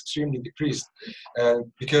capacity, is extremely decreased,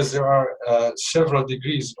 because there are several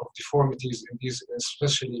degrees of deformities in these,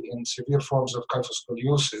 especially in severe forms of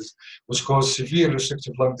kyphoscoliosis, which cause severe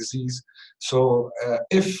restrictive lung disease. So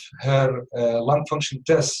if her lung function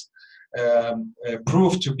tests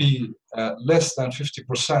prove to be less than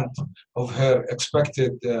 50% of her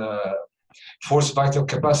expected forced vital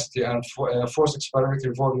capacity and forced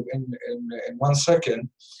expiratory volume in 1 second,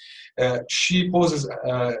 she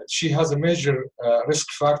has a major risk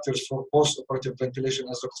factors for post-operative ventilation,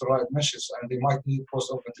 as Dr. Raed mentions, and they might need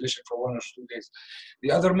post-op ventilation for 1 or 2 days.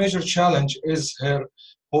 The other major challenge is her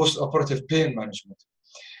post-operative pain management.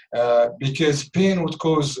 Because pain would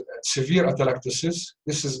cause severe atelectasis.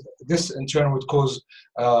 This in turn would cause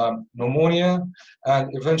pneumonia and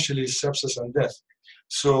eventually sepsis and death.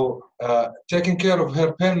 So taking care of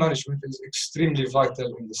her pain management is extremely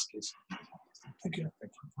vital in this case. Thank you.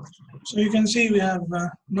 So you can see we have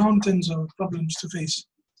mountains of problems to face.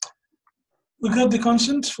 We got the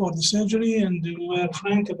consent for the surgery, and we were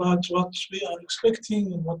frank about what we are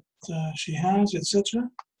expecting and what she has, etc.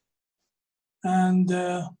 And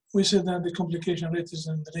we said that the complication rate is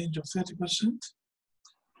in the range of 30%.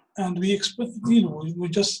 And we expect, we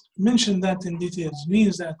just mentioned that in details,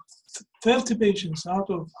 means that 30 patients out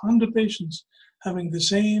of 100 patients having the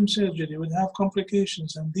same surgery would have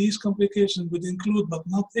complications, and these complications would include, but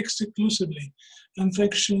not exclusively,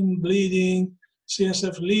 infection, bleeding,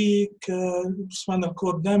 CSF leak, spinal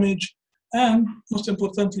cord damage, and most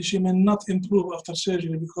importantly, she may not improve after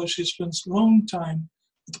surgery because she spends a long time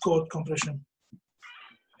with cord compression.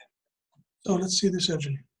 So let's see the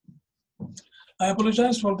surgery. I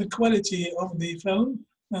apologize for the quality of the film.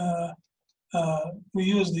 We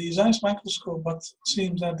used the Zeiss microscope, but it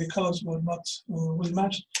seems that the colors were not will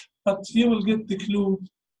match. But you will get the clue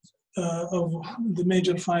of the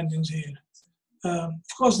major findings here.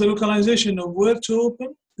 Of course, the localization of where to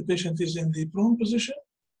open The patient is in the prone position.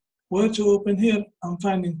 Where to open here? I'm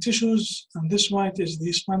finding tissues, and this white is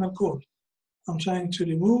the spinal cord. I'm trying to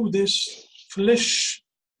remove this flesh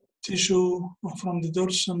tissue from the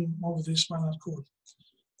dorsum of the spinal cord.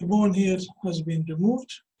 The bone here has been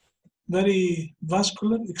removed, very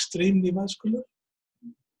vascular, extremely vascular.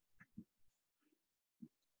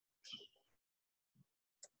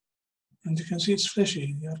 And you can see it's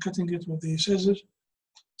fleshy. You are cutting it with the scissors.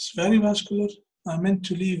 It's very vascular. I meant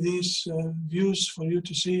to leave these views for you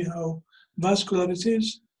to see how vascular it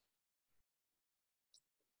is.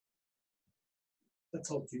 That's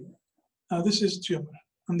all tumor. This is tumor,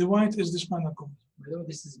 and the white is the spinal cord. Although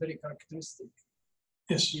this is very characteristic.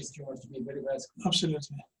 Yes. These tumors to be very vascular.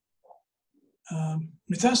 Absolutely.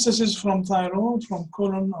 Metastases from thyroid, from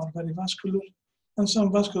colon are very vascular, and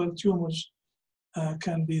some vascular tumors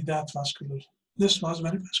can be that vascular. This was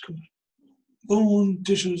very vascular. Bone,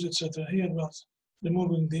 tissues, etc. Here was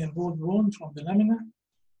removing the involved bone from the lamina.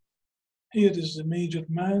 Here is the major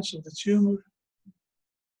mass of the tumor.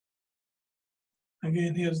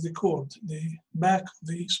 Again, here's the cord, the back of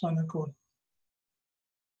the spinal cord.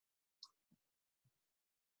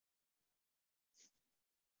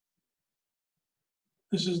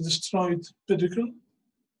 This is destroyed pedicle.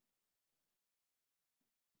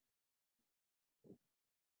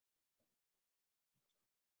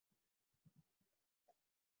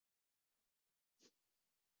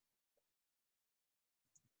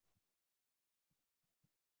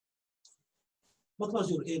 What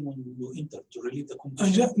was your aim when you entered to relieve the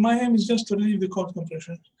condition? My aim is just to relieve the cord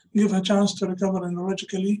compression, give a chance to recover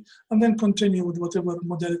neurologically, and then continue with whatever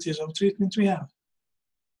modalities of treatment we have.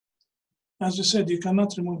 As I said, you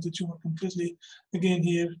cannot remove the tumor completely. Again,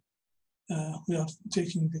 here we are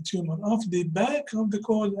taking the tumor off the back of the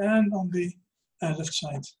cord and on the left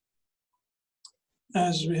side,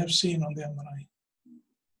 as we have seen on the MRI.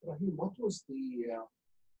 Rahim, what was the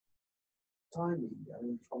timing, I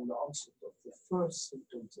mean, from the onset of the first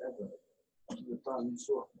symptoms ever to the time you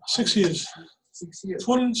saw? 6 years. 6 years.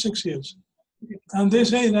 Full 6 years. And they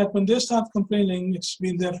say that when they start complaining, it's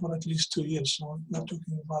been there for at least 2 years. So we're not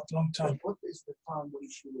talking about a long time. But what is the time when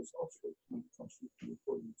she was off treatment completely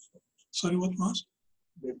before you saw? Sorry, what was?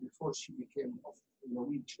 Before she became off in a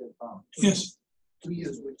wheelchair bound. Yes. 2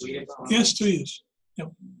 years wheelchair bound. Yes, 2 years. Yep.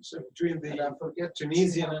 So between And the I forget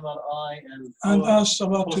Tunisian MRI and And us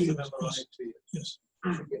about 2 years. post-MRI, Yes. 2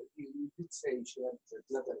 years. Yes. you did say she had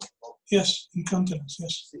bladder involved. Yes, incontinence,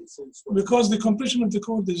 yes. Since Because the compression of the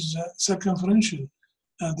cord is circumferential.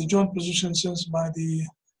 The joint position sensed by the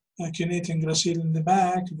cunating gracile in the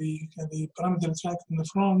back, the pyramidal tract in the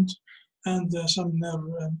front, and some nerve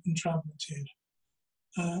entrapment here.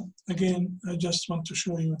 Again, I just want to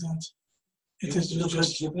show you that it is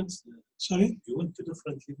just... levels? Sorry? You went to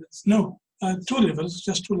different levels? No, 2 levels,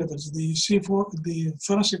 just 2 levels, the C4, the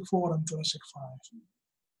thoracic 4 and thoracic 5.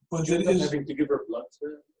 But there is... having to give her blood?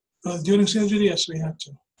 during surgery, yes, we had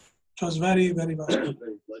to. It was very, very vascular.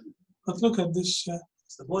 But look at this.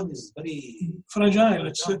 The bone is very fragile.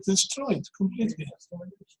 It's destroyed completely.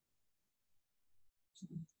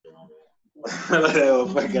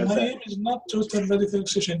 My aim is not total radical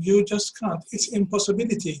excision. You just can't. It's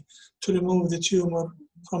impossibility to remove the tumor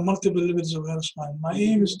from multiple levels of her spine. My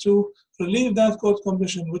aim is to relieve that cord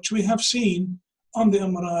compression, which we have seen on the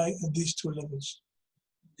MRI at these 2 levels.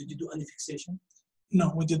 Did you do any fixation?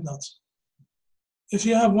 No, we did not. If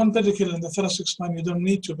you have one pedicle in the thoracic spine, you don't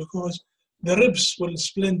need to, because the ribs will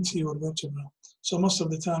splint your vertebra. So most of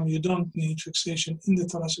the time, you don't need fixation in the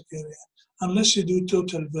thoracic area unless you do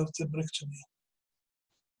total vertebrectomy.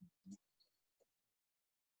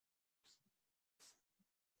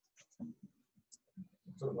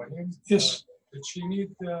 So, Rahim, Yes. Did she need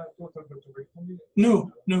total vertebrectomy?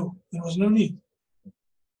 No, there was no need.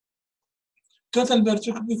 Total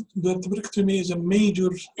vertebrectomy is a major,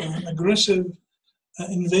 aggressive,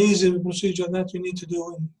 invasive procedure that you need to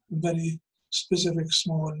do in very specific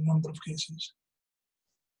small number of cases.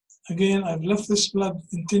 Again, I've left this blood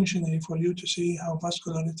intentionally for you to see how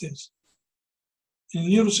vascular it is. In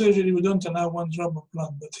neurosurgery, we don't allow 1 drop of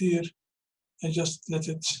blood, but here I just let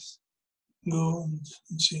it go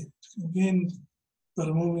and see. Again, we're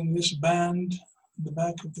removing this band at the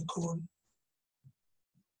back of the cord.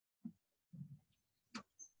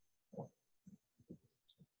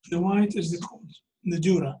 The white is the cord, the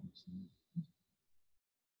dura.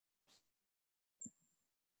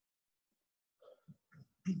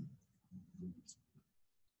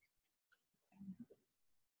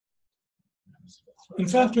 In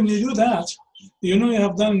fact, when you do that, you know you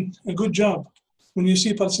have done a good job when you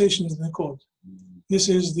see pulsations in the cord. This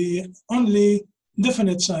is the only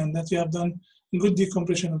definite sign that you have done good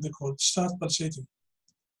decompression of the cord, start pulsating.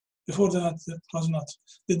 Before that, it was not.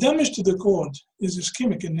 The damage to the cord is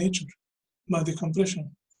ischemic in nature by the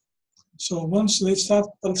compression. So once they start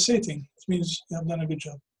pulsating, it means you have done a good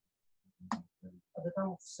job. At the time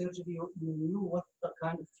of surgery, you knew what the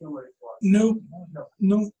kind of tumor it was?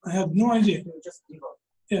 No, I had no idea. You just give up.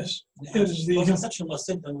 Yes, here is the Frozen section was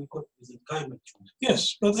sent and we got with enzyme.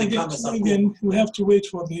 yes, but again, we have to wait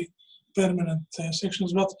for the permanent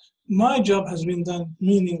sections. But my job has been done,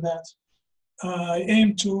 meaning that I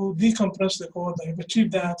aim to decompress the cord. I've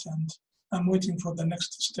achieved that, and I'm waiting for the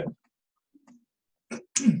next step.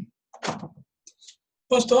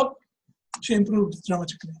 Post-op, she improved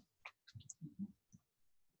dramatically.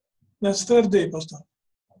 That's third day post-op.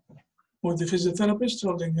 With the physiotherapist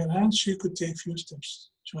holding her hand, she could take few steps.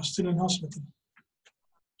 She was still in hospital.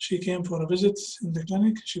 She came for a visit in the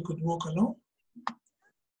clinic. She could walk alone.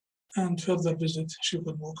 And further visit, she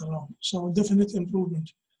could walk alone. So definite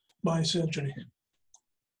improvement by surgery.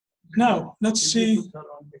 Now, let's see.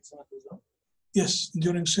 Yes,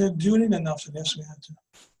 during and after, yes, we had to,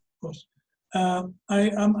 of course.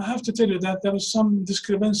 I have to tell you that there are some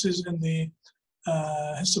discrepancies in the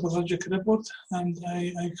histopathologic report, and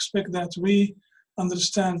I expect that we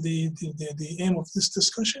understand the aim of this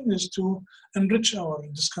discussion is to enrich our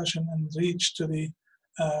discussion and reach to the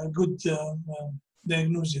good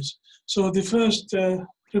diagnosis. So the first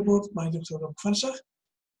report by Dr. Farsakh,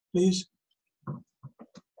 please.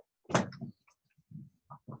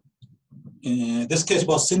 This case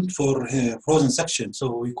was sent for frozen section,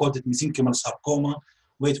 so we called it mesenchymal sarcoma.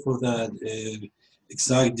 Wait for the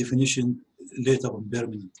exact definition later on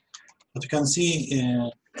permanent. But you can see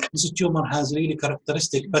this tumor has really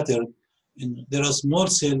characteristic pattern. There are small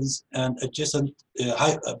cells and adjacent,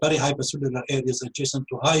 very hypercellular areas adjacent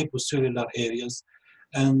to hypocellular areas.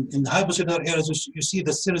 And in the hypocellular areas, you see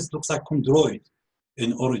the cells looks like chondroid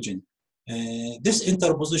in origin. This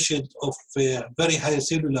interposition of very high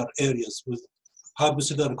cellular areas with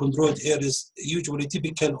hypocellular chondroid areas usually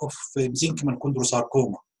typical of mesenchymal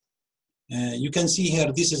chondrosarcoma. You can see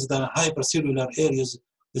here, this is the hypercellular areas.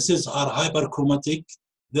 The cells are hyperchromatic.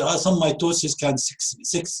 There are some mitosis can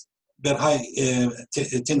 6 per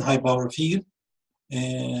 10 high power field.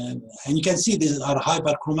 And you can see these are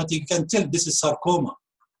hyperchromatic. You can tell this is sarcoma.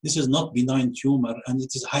 This is not benign tumor, and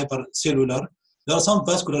it is hypercellular. There are some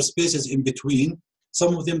vascular spaces in between.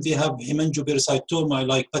 Some of them, they have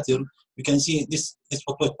hemangioperocytoma-like pattern. You can see this is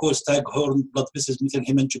what we call staghorn blood vessels with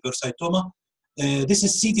hemangioperocytoma. This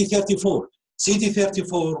is CD34.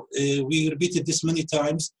 CD34, we repeated this many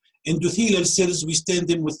times. Endothelial cells, we stain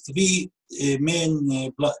them with 3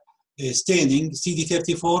 main blood staining,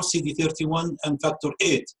 CD34, CD31, and factor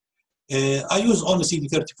 8. I use only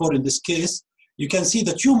CD34 in this case. You can see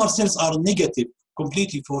the tumor cells are negative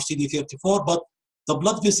completely for CD34, but the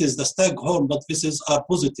blood vessels, the staghorn blood vessels are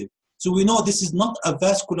positive. So we know this is not a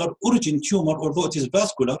vascular origin tumor, although it is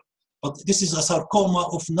vascular, but this is a sarcoma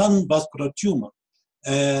of non-vascular tumor.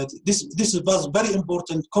 This was a very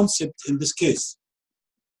important concept in this case.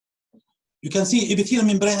 You can see epithelial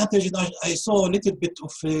membrane antigen. I saw a little bit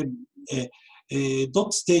of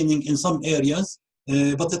dot staining in some areas,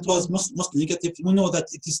 but it was most negative. We know that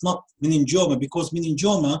it is not meningioma, because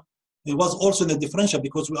meningioma was also in a differential,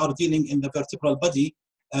 because we are dealing in the vertebral body,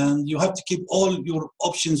 and you have to keep all your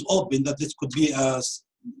options open that this could be a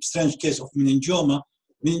strange case of meningioma.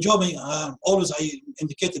 Meningioma, always I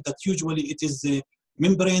indicated that usually it is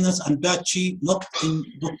membranous and patchy, not in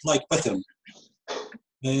dot-like pattern.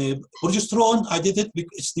 Progesterone, I did it because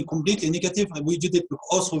it's completely negative, and we did it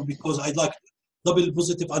also because I like double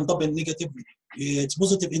positive and double negative. It's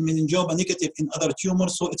positive in meningioma, negative in other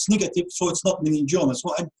tumors, so it's negative, so it's not meningioma.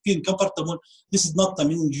 So I'm feeling comfortable. This is not a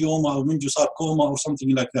meningioma or meningiosarcoma or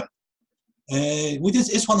something like that. With this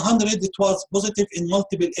S100, it was positive in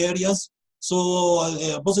multiple areas.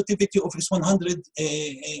 So positivity of S100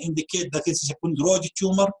 indicate that it's a chondroid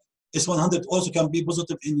tumor. S100 also can be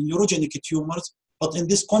positive in neurogenic tumors, but in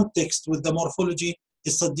this context with the morphology,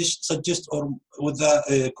 it suggests or with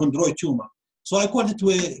the chondroid tumor. So I called it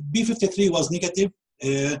B53 was negative,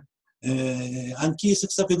 and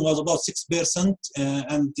Ki67 was about 6%,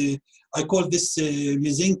 and I call this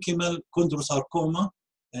mesenchymal chondrosarcoma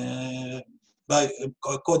by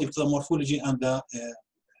according to the morphology and the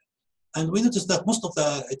and we noticed that most of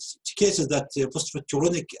the cases that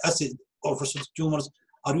phosphatidyluric acid or phosphatidyluric tumors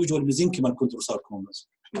are usually mesenchymal chondrosarcomas.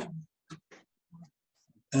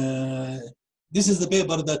 This is the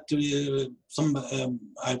paper that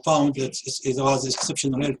I found that it was an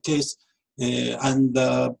exceptional rare case, and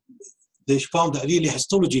the They found a really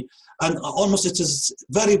histology, and almost it is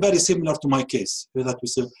very, very similar to my case that we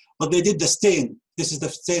said. But they did the stain. This is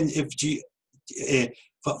the stain FG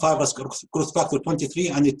fibrous growth factor 23,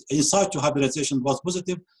 and it in situ hybridization was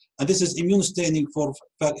positive. And this is immune staining for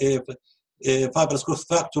fibrous growth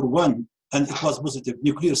factor 1, and it was positive,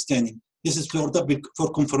 nuclear staining. This is for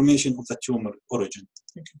confirmation of the tumor origin.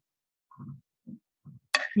 Okay.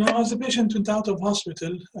 Now, as the patient went out of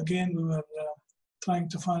hospital, again, we were trying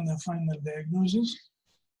to find a final diagnosis.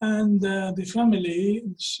 And the family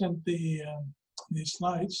sent the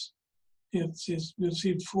slides. Here it says we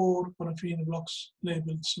received 4 paraffin blocks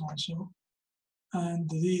labeled so and so. And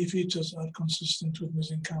the features are consistent with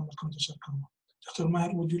mesenchymal chondrosarcoma. Dr.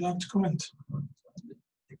 Maher, would you like to comment?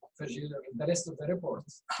 The rest of the report.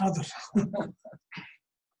 حاضر.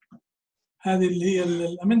 هذه اللي هي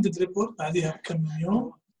الامندد ريبورت بعدها بكم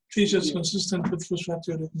يوم. Features consistent with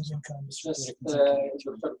phosphatidylic mesenchymal. Just,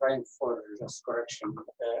 Dr. Brian, for just correction.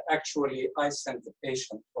 Actually, I sent the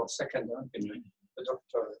patient for second opinion to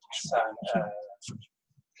Dr.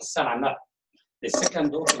 Hassan Anab. The second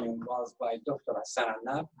opinion was by Dr. Hassan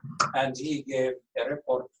Anab, and he gave a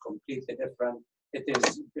report completely different. It is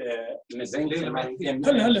mesenchymal.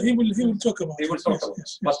 He will talk about it. He will talk about it.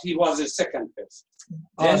 But he was the second person.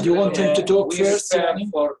 Do you want him to talk first?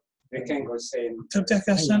 For the King Hussein.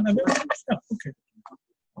 تبتحكي حسان أبدا؟ Okay.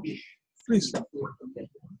 Please.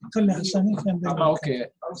 خلي حسان يفهم. Okay.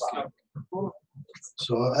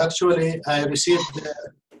 So actually, I received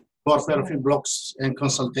 4 paraffin blocks in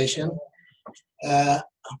consultation. I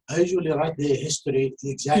usually write the history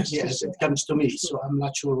exactly as it comes to me, so I'm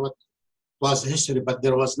not sure what was the history, but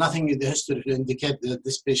there was nothing in the history to indicate that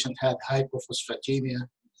this patient had hypophosphatemia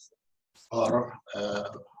or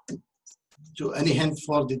to any hint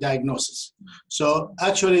for the diagnosis. So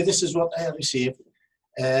actually, this is what I received.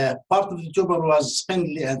 Part of the tumor was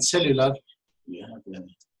spindly and cellular. You have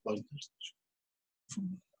any pointers?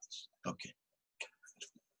 Okay.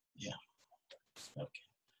 Yeah. Okay.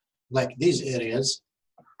 Like these areas.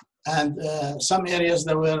 And some areas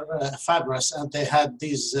that were fibrous, and they had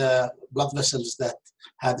these blood vessels that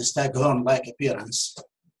had a staghorn-like appearance.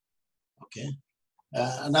 Okay.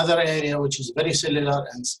 Another area which is very cellular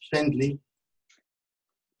and spindly.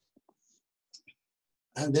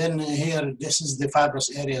 And then here, this is the fibrous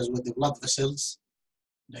areas with the blood vessels.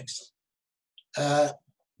 Next.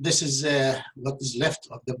 This is what is left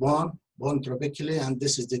of the bone trabeculae, and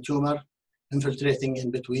this is the tumor infiltrating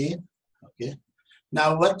in between. Okay. Now,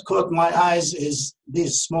 what caught my eyes is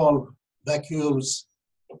these small vacuoles,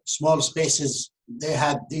 small spaces. They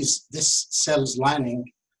had this cells lining,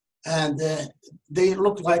 and they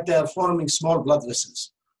look like they are forming small blood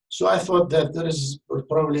vessels. So I thought that there is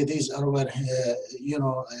probably these are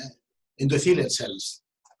endothelial cells.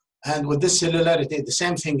 And with this cellularity, the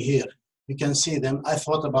same thing here. You can see them. I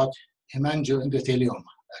thought about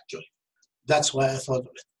hemangioendothelioma, actually. That's why I thought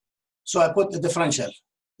of it. So I put the differential.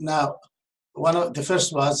 Now, the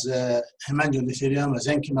first was hemangioendothelioma,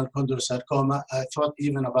 mesenchymal chondrosarcoma. I thought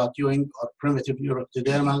even about Ewing or primitive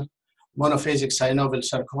neuroectodermal. Monophasic synovial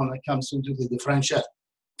sarcoma comes into the differential.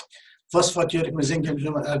 Phosphaturic mesenchymal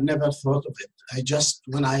tumor, I've never thought of it. I just,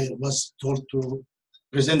 when I was told to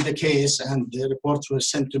present the case and the reports were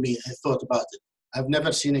sent to me, I thought about it. I've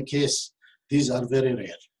never seen a case. These are very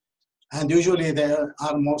rare. And usually they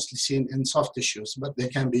are mostly seen in soft tissues, but they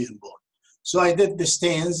can be in bone. So I did the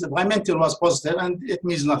stains. My mental was positive, and it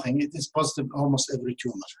means nothing. It is positive in almost every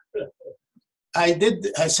tumor.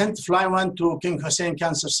 I sent fly one to King Hussein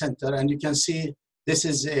Cancer Center, and you can see this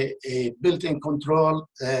is a built-in control.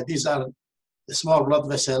 These are the small blood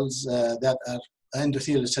vessels that are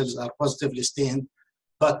endothelial cells are positively stained,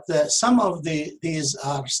 but some of these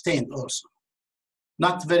are stained also.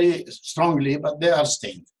 Not very strongly, but they are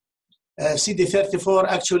stained. CD34,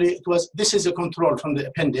 actually, this is a control from the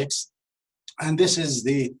appendix, and this is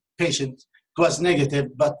the patient. It was negative,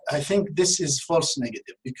 but I think this is false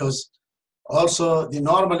negative because also the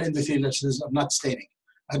normal endothelial cells are not staining.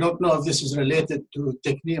 I don't know if this is related to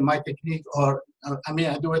my technique, or I mean,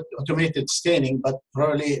 I do it automated staining, but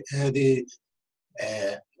probably the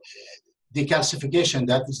decalcification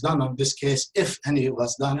that is done on this case, if any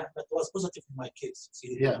was done. That was positive in my case.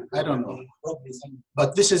 See, yeah, I don't know.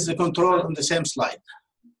 But this is the control on the same slide.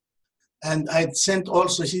 And I sent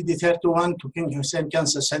also CD31 to King Hussein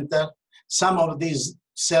Cancer Center. Some of these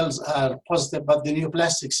cells are positive, but the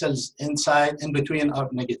neoplastic cells inside, in between, are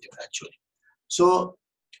negative, actually. So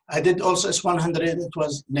I did also S100, it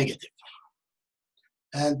was negative.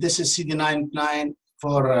 And this is CD99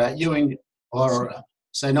 for Ewing or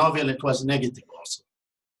synovial, it was negative also.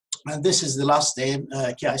 And this is the last name,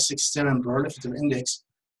 Ki67 proliferative index.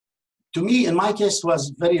 to me, in my case,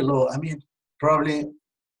 was very low. I mean, probably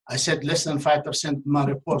I said less than 5% in my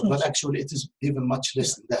report, but actually it is even much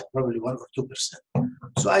less than that, probably 1 or 2%.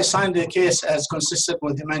 So I signed the case as consistent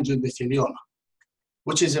with hemangioendothelioma,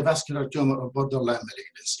 which is a vascular tumor of borderline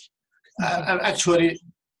malignancy. Actually,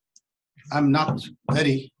 I'm not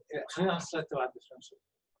very. خلينا نحصل على الديفرنشال.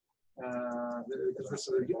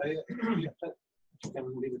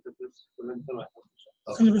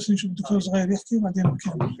 خلي بس نشوف الدكتور صغير يحكي وبعدين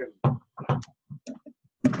نكمل.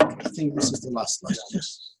 I think this is the last slide.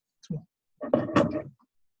 Yes.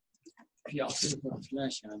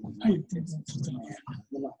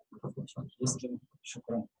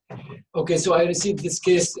 Okay, so I received this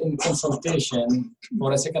case in consultation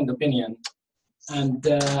for a second opinion, and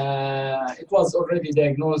it was already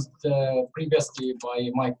diagnosed previously by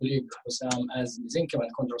my colleague Hussam as mesenchymal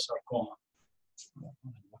chondrosarcoma.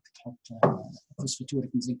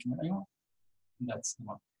 That's the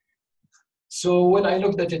one. So when I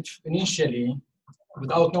looked at it initially,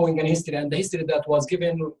 without knowing any history, and the history that was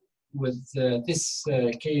given with this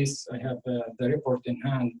case, I have the report in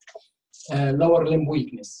hand, lower limb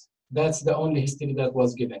weakness. That's the only history that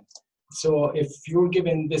was given. So if you're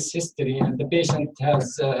given this history and the patient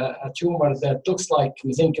has a tumor that looks like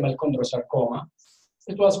mesenchymal chondrosarcoma,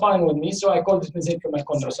 it was fine with me, so I called it mesenchymal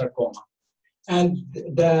chondrosarcoma. And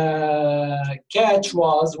the catch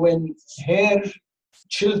was when her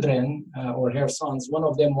children or her sons, one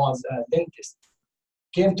of them was a dentist,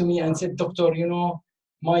 came to me and said, "Doctor, you know,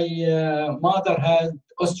 my mother had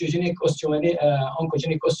oncogenic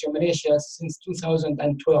osteomalacia since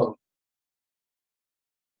 2012.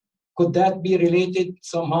 Could that be related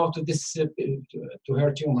somehow to this to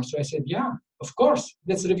her tumor?" So I said, "Yeah, of course.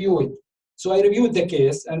 Let's review it." So I reviewed the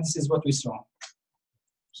case, and this is what we saw.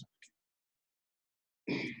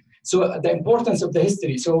 So the importance of the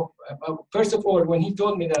history. So first of all, when he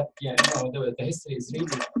told me that, yeah, you know, the history is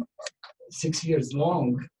really 6 years long,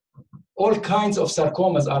 all kinds of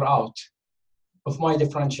sarcomas are out of my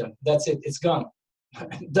differential. That's it. It's gone.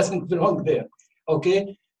 It doesn't belong there. Okay.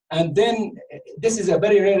 And then this is a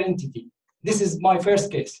very rare entity. This is my first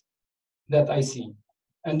case that I see.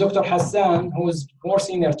 And Dr. Hassan, who is more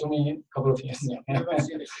senior to me, a couple of years now,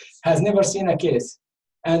 has never seen a case.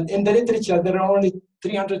 And in the literature, there are only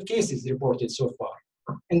 300 cases reported so far.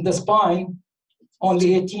 In the spine,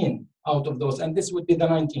 only 18 out of those, and this would be the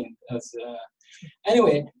 19th.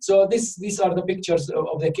 Anyway, so these are the pictures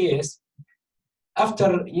of the case. After,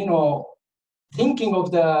 you know, thinking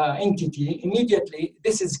of the entity, immediately,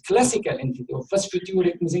 this is classical entity of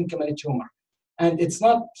phosphaturic mesenchymal tumor. And it's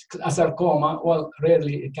not a sarcoma. Well,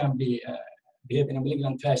 rarely it can be behave in a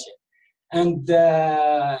malignant fashion. And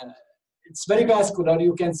it's very vascular.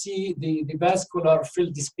 You can see the vascular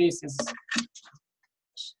filled spaces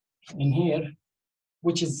in here,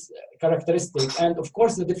 which is characteristic. And of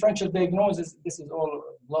course, the differential diagnosis, this is all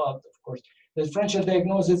blood, of course. The differential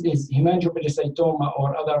diagnosis is hemangiopericytoma or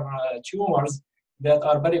other tumors that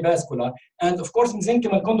are very vascular. And of course,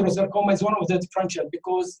 mesenchymal chondrosarcoma is one of the differential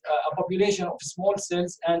because a population of small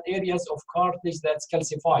cells and areas of cartilage that's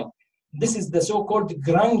calcified. This is the so-called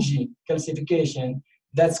grungy calcification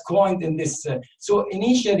that's coined in this. So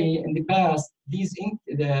initially, in the past,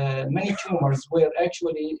 many tumors were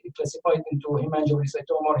actually classified into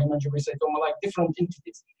hemangiopericytoma or hemangiopericytoma, like different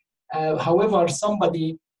entities. However,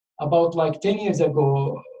 somebody about like 10 years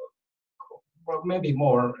ago, or maybe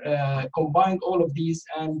more, combined all of these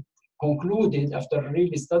and concluded, after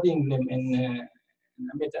really studying them in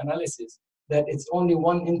a meta-analysis, that it's only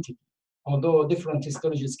one entity, although different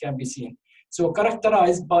histologies can be seen. So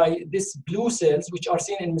characterized by these blue cells, which are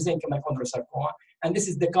seen in mesenchymal chondrosarcoma, and this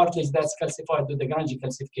is the cartilage that's calcified with the grungy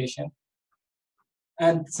calcification.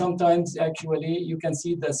 And sometimes, actually, you can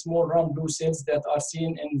see the small round blue cells that are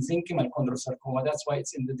seen in mesenchymal chondrosarcoma. That's why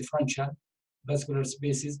it's in the differential vascular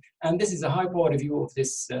spaces. And this is a high-power view of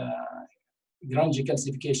this grungy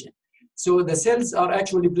calcification. So the cells are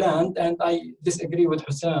actually bland, and I disagree with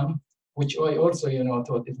Hussam, which I also, you know,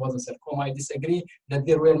 thought it was a sarcoma. I disagree that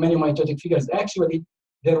there were many mitotic figures. Actually,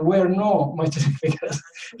 there were no mitotic figures.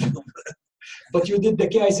 But you did the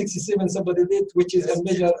Ki-67, somebody did, which is a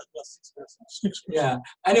measure. Yeah.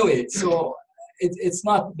 Anyway, so it's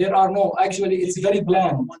not, there are no, actually, it's very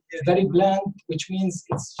bland, which means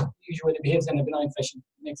it usually behaves in a benign fashion.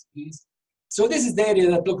 Next, please. So this is the area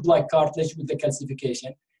that looked like cartilage with the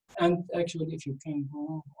calcification. And actually, if you can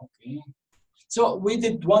go, okay. So we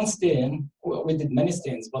did one stain, we did many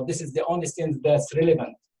stains, but this is the only stain that's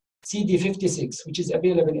relevant. CD56, which is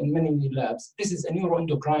available in many labs. This is a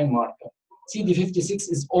neuroendocrine marker. CD56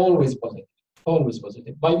 is always positive. Always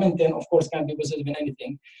positive. Bimenten, of course, can be positive in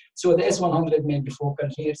anything. So the S100 may be focal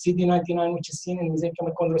here. CD99, which is seen in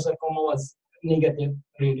mesenchymal chondrosarcoma, was negative,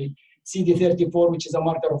 really. CD34, which is a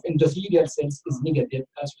marker of endothelial cells, is negative,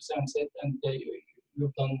 as Hussein said, and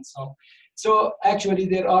you've done some. So actually,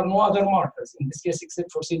 there are no other markers in this case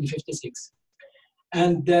except for CD56.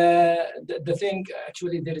 And the thing,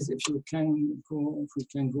 actually, there is, if we can go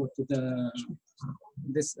to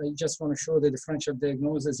this, I just want to show the differential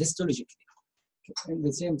diagnosis histologically. In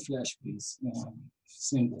the same flash, please.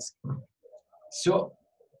 Same disk. So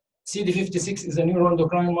CD56 is a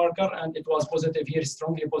neuroendocrine marker, and it was positive here,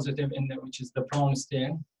 strongly positive in which is the brown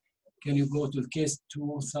stain. Can you go to the case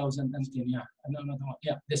 2010? Yeah, another one.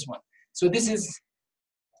 Yeah, this one. So this is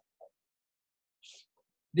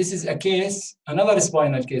a case, another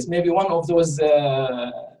spinal case, maybe one of those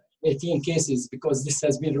 18 cases, because this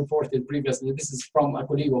has been reported previously. This is from a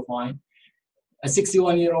colleague of mine, a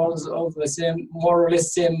 61-year-old of the same, more or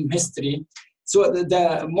less same history. So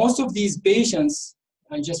most of these patients,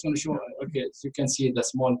 I just want to show, okay, so you can see the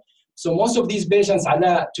small. So most of these patients,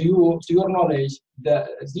 Ala, to your knowledge,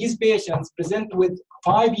 these patients present with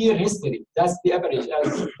 5-year history. That's the average,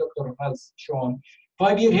 as the doctor has shown.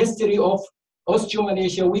 5-year history of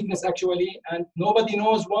osteomalacia, weakness actually, and nobody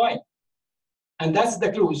knows why. And that's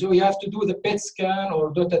the clue. So you have to do the PET scan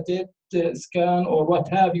or DOTA scan or what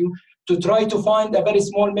have you to try to find a very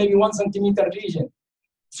small, maybe 1 centimeter lesion.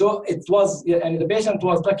 So it was, and the patient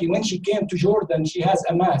was lucky. When she came to Jordan, she has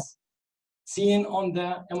a mass seen on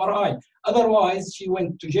the MRI. Otherwise, she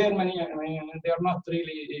went to Germany, and they are not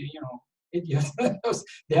really, idiots.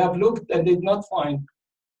 They have looked and did not find.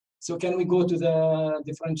 So can we go to the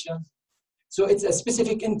differential? So it's a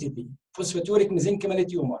specific entity, phosphaturic mesenchymal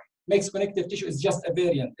tumor. Mixed connective tissue is just a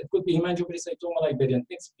variant. It could be hemangioperitoneal variant.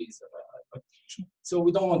 Next, please. So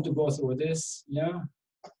we don't want to go through this. Yeah.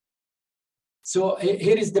 So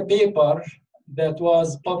here is the paper that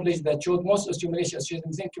was published that showed most osteomalacia-associated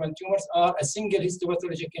mesenchymal tumors are a single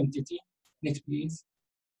histopathologic entity. Next, please.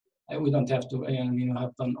 We don't have to,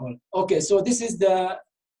 have done all. Okay, so this is the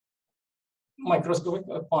microscopic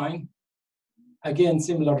fine. Again,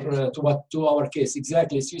 similar to our case,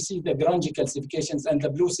 exactly. So you see the Grange calcifications and the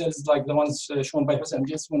blue cells like the ones shown by Hussein. I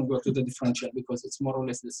just want to go to the differential because it's more or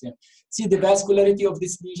less the same. See the vascularity of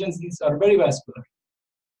these lesions, these are very vascular.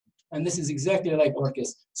 And this is exactly like our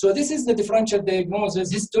case. So this is the differential diagnosis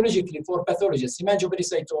histologically for pathologists.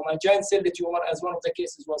 Hemangioperitoneal, giant cell tumor, as one of the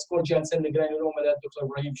cases was called giant cell granuloma that Dr.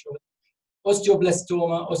 Ibrahim showed.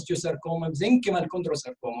 Osteoblastoma, osteosarcoma, mesenchymal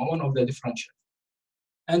chondrosarcoma, one of the differential.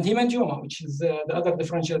 And hemangioma, which is the other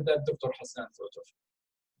differential that Dr. Hassan thought of.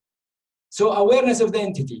 So awareness of the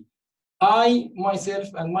entity. I, myself,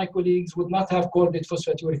 and my colleagues would not have called it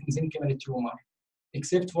phosphaturic mesenchymal tumor,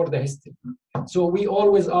 except for the history. So we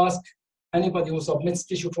always ask anybody who submits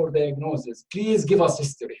tissue for diagnosis, please give us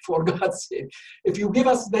history, for God's sake. If you give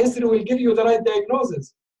us the history, we'll give you the right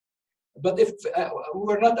diagnosis. But if we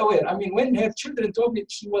were not aware, I mean, when her children told me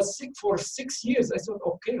she was sick for 6 years, I thought,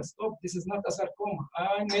 okay, stop, this is not a sarcoma.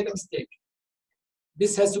 I made a mistake.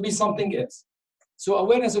 This has to be something else. So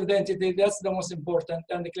awareness of the entity, that's the most important,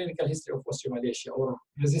 and the clinical history of osteomalacia or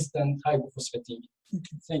resistant hypophosphatemia.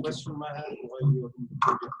 Thank you.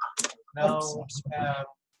 Now,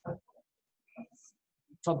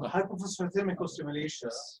 hypophosphatemic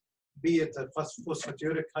osteomalacia, be it a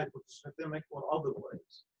phosphaturic hypophosphatemic or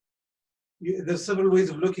otherwise, there's several ways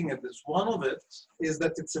of looking at this. One of it is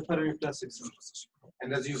that it's a paraneoplastic syndrome.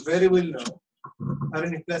 And as you very well know,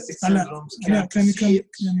 paraneoplastic syndromes can you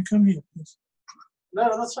come here, please? No,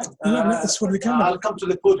 that's fine. No, it's for the camera. I'll come to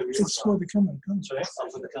the podium. It's for the camera. Sorry,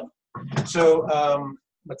 for the camera. So,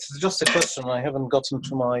 but it's just a question. I haven't gotten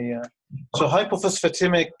to my. So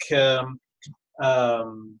hypophosphatemic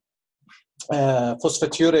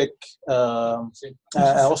phosphaturic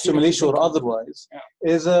osteomalacia or otherwise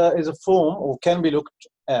is a form, or can be looked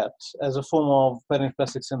at as a form of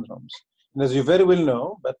paraneoplastic syndromes. And as you very well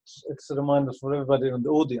know, but it's a reminder for everybody in the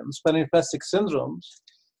audience, paraneoplastic syndromes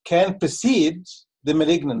can precede the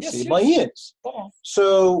malignancy by years.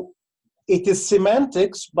 So it is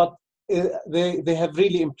semantics, but they have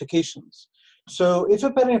really implications. So if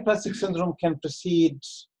a paraneoplastic syndrome can precede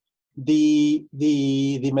the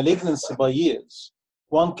malignancy by years,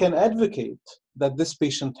 one can advocate that this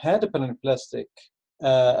patient had a paraneoplastic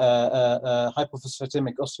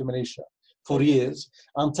hypophosphatemic osteomalacia for years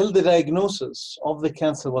until the diagnosis of the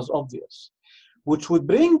cancer was obvious, which would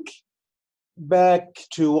bring back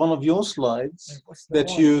to one of your slides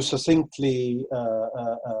that you succinctly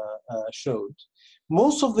showed.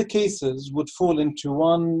 Most of the cases would fall into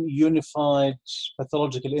one unified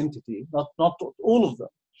pathological entity, not all of them.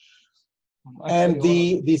 And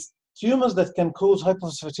these tumors that can cause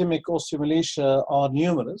hypophosphatemic osteomalacia are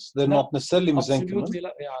numerous. They're not necessarily mesenchymal.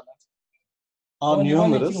 Are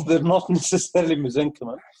numerous. They're not necessarily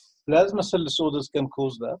mesenchymal. Plasma cell disorders can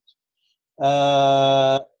cause that.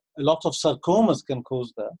 A lot of sarcomas can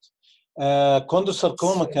cause that.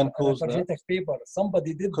 Chondrosarcoma can cause that. Paper.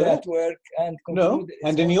 Somebody did Correct. that work and No, concluded.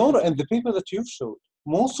 and in the paper that you've showed,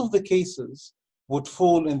 most of the cases would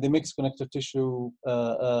fall in the mixed connective tissue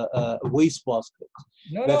waste basket.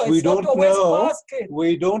 No, that no, we it's don't not a waste know. basket.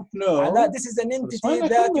 We don't know. Ala, this is an entity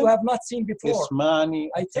that you have not seen before.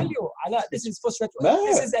 I tell you, Ala, this is phosphaturic.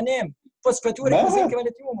 This is a name. Phosphaturic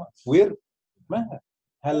mesenchymal tumor. We're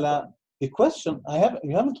Hala, the question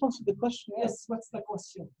you haven't answered the question yet. Yes, what's the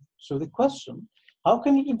question? So the question, how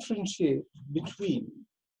can you differentiate between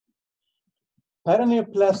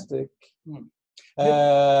paraneoplastic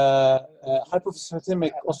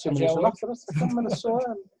hypophosphatemic osteomalacia؟ لحظة بس أكمل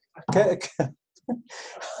السؤال.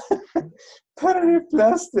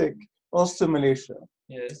 Paraneoplastic osteomalacia.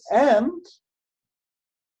 Yes. And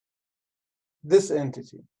this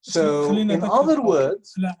entity. So, in other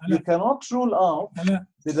words, you cannot rule out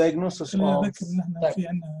the diagnosis of. I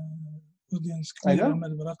know.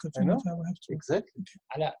 Exactly.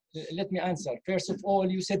 Let me answer. First of all,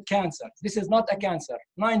 you said cancer. This is not a cancer.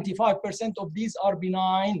 95% of these are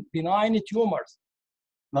benign tumors.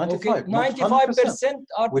 95%. Okay? 95%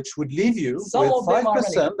 are. Which would leave you some with of them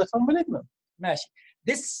 5% that are malignant. ماشي.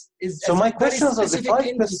 This is so my questions are the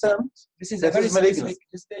 5%. This is that a very is malignant.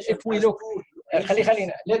 If we look,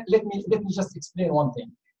 let me just explain one thing.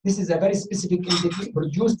 This is a very specific entity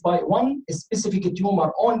produced by one specific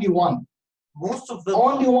tumor, only one. Most of them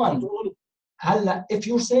only one. If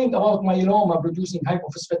you're saying about myeloma producing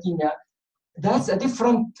hypophosphatemia, that's a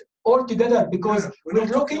different altogether, because we're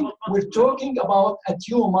talking about a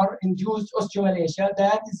tumor-induced osteomalacia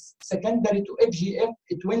that is secondary to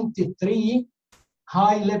FGF23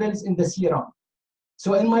 high levels in the serum.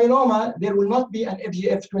 So in myeloma, there will not be an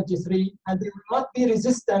FGF23, and they will not be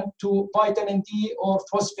resistant to vitamin D or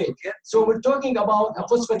phosphate. So we're talking about a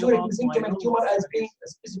phosphaturic mesenchymal tumor as being a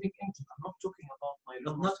specific entity. I'm not talking about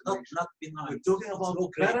myeloma. Not benign. We're talking about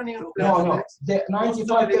No. The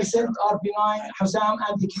 95% are benign, Hussam,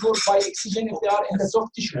 and cured by excision if they are in the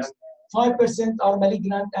soft tissues. 5% are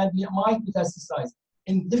malignant and might metastasize.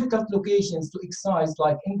 In difficult locations to excise,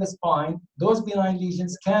 like in the spine, those benign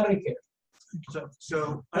lesions can recur.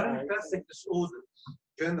 So paraneoplastic disorders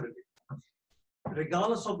generally,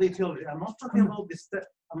 regardless of the etiology, I'm not talking about this.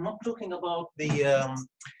 I'm not talking about the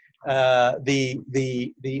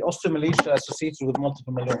osteomalacia associated with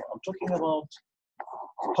multiple myeloma. I'm talking about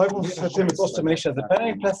hypophosphatemic osteomalacia, the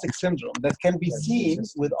paraneoplastic syndrome that can be seen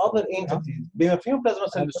with other entities, plasma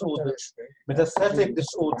cell disorders, metastatic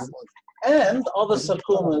disorders, and other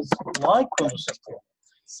sarcomas like chondrosarcoma.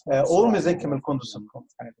 Or mesenchymal chondrosarcoma.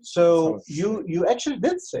 So you actually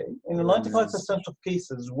did say in 95% of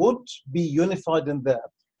cases would be unified in that,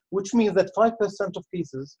 which means that 5% of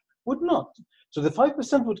cases would not. So the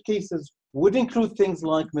 5% of cases would include things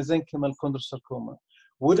like mesenchymal chondrosarcoma,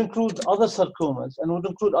 would include other sarcomas, and would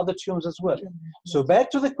include other tumors as well. So back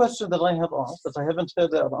to the question that I have asked, that I haven't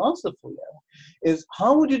heard an answer for yet, is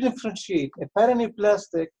how would you differentiate a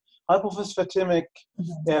paraneoplastic hypophosphatemic,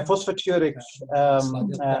 phosphaturic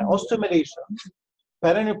osteomalacia,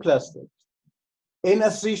 paraneoplastic, in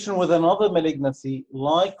association with another malignancy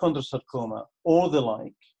like chondrosarcoma or the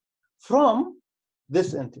like, from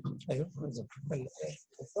this entity?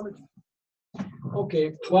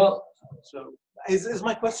 Okay, well, so is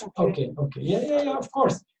my question clear? Okay, yeah, of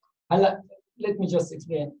course. Let me just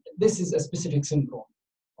explain. This is a specific syndrome.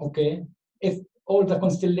 Okay, if all the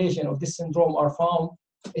constellation of this syndrome are found,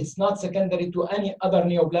 it's not secondary to any other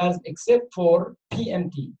neoplasm except for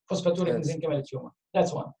PMT, phosphaturic mesenchymal tumor.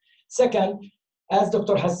 That's one. Second, as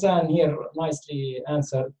Dr. Hassan here nicely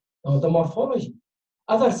answered, the morphology.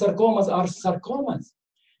 Other sarcomas are sarcomas.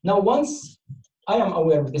 Now, once I am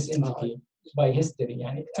aware of this entity by history,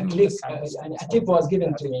 and a tip was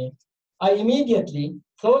given to me, I immediately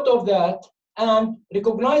thought of that and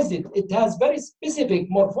recognized it. It has very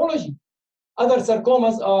specific morphology. Other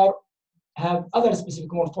sarcomas have other specific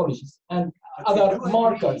morphologies and other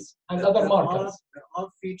markers There are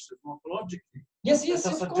features morphologically. Yes, that are of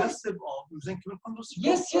course. suggestive of mesenchymal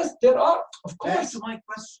chondrosarcoma. Yes, there are, of course. Back to my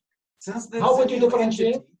question. How would you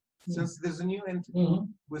differentiate? Since there's a new entity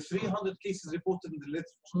with 300 cases reported in the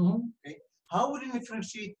literature, okay, how would you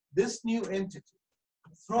differentiate this new entity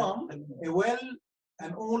from a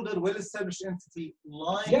an older, well-established entity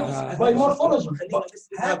lying Yes, by morphology.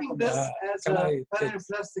 having this as can a I take-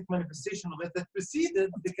 paraneoplastic manifestation of it that preceded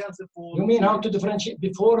the cancer fall. You mean how to differentiate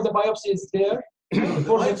before the biopsy is there? No, the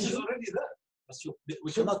Before the biopsy is tissue? already there.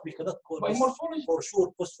 We cannot call By this morphology. for sure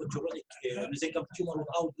post-photonic mesenchymal tumor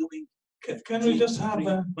without doing. Can we just have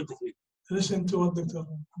a 23. listen to what Dr.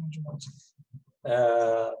 Mujib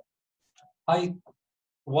said? I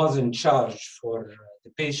was in charge for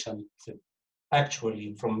the patient,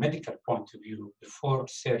 actually from medical point of view, before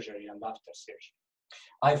surgery and after surgery.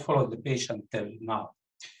 I followed the patient till now.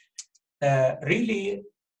 Really,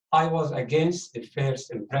 I was against the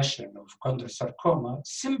first impression of chondrosarcoma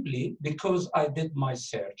simply because I did my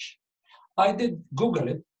search. I did Google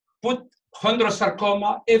it, put chondrosarcoma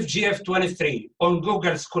FGF23 on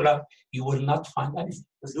Google Scholar, you will not find anything.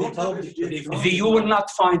 You will not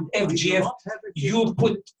find FGF. You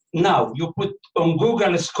put on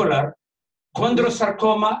Google Scholar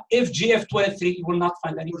chondrosarcoma FGF23, you will not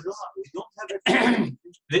find anything.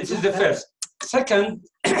 This is the first. Second,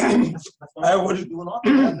 I will.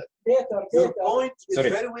 Your point is Sorry.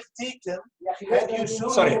 very well taken.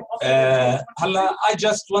 Sorry, I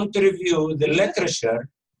just want to review the literature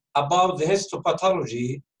about the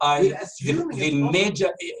histopathology.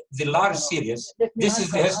 The large series. This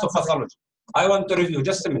is the histopathology. I want to review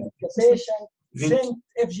just a minute. The patient sent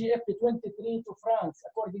FGF23 to France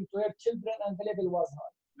according to her children, and the level was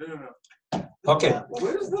high. Okay,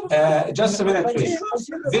 just a minute, please.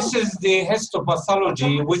 This is the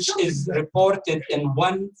histopathology which is reported in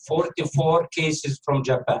 144 cases from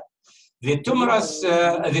Japan. The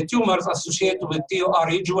tumors associated with TO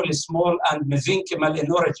are usually small and mesenchymal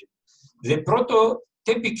in origin. The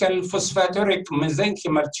prototypical phosphaturic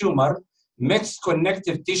mesenchymal tumor, mixed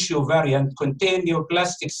connective tissue variant, contain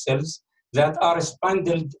neoplastic cells that are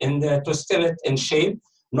spindled in the tostellate in shape,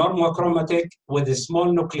 normochromatic with a small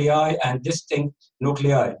nuclei and distinct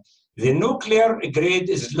nuclei. The nuclear grade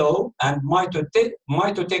is low and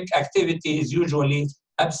mitotic activity is usually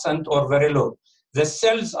absent or very low. The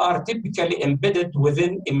cells are typically embedded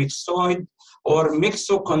within a myxoid or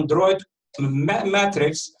myxochondroid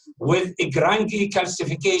matrix with a Grangi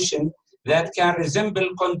calcification that can resemble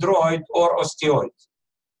chondroid or osteoid.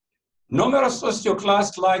 Numerous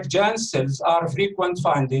osteoclasts like Jan cells are frequent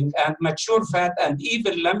finding, and mature fat and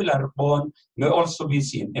even lamellar bone may also be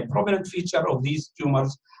seen. A prominent feature of these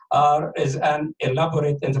tumors is an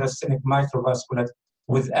elaborate intrasthenic microvasculate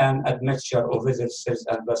with an admixture of vessel cells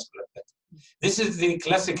and vascular bed. This is the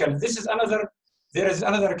classical. There is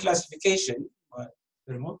another classification.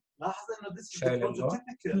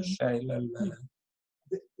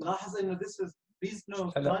 Please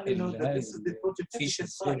note, kindly note that this is the prototypical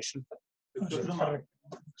type.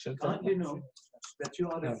 Kindly note that you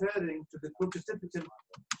are referring to the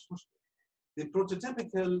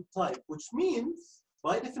prototypical type, which means,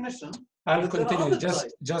 by definition, I'll continue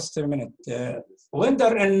just a minute.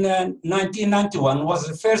 Winder in 1991 was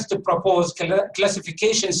the first to propose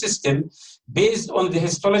classification system based on the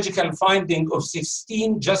histological finding of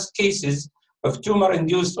 16 just cases of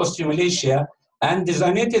tumor-induced osteomalacia and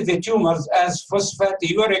designated the tumors as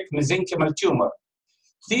phosphatiuric mesenchymal tumor.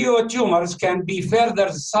 TO tumors can be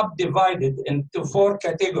further subdivided into 4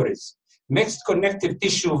 categories: mixed connective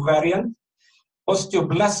tissue variant,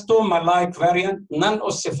 osteoblastoma-like variant,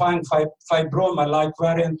 non-ossifying fibroma-like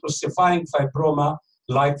variant, ossifying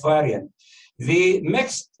fibroma-like variant. The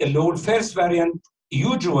mixed first variant,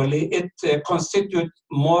 usually it constitutes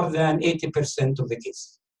more than 80% of the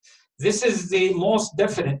case. This is the most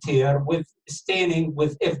definite here with staining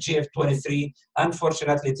with FGF23.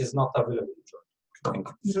 Unfortunately, it is not available. Thank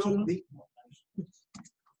you.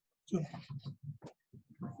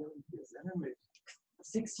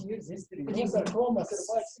 6 years history. Sarcoma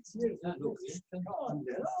survived 6 years.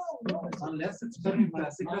 Unless it's very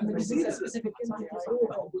classic.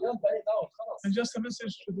 And just a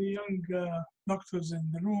message to the young doctors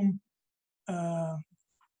in the room.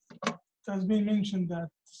 It has been mentioned that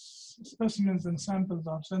specimens and samples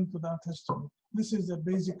are sent without history. This is a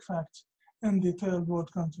basic fact in the third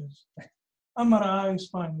world countries. MRI is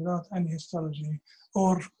fine without any histology,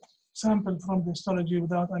 or sample from the histology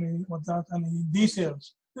without any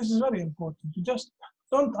details. This is very important. You just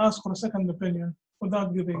don't ask for a second opinion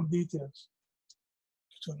without giving details.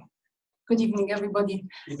 Good evening, everybody.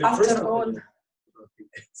 After all,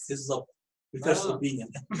 this is the first opinion.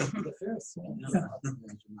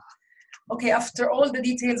 Okay, after all the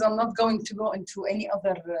details, I'm not going to go into any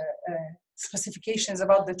other specifications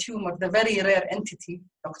about the tumor, the very rare entity,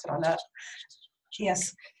 Dr. Ala.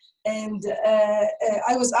 Yes. And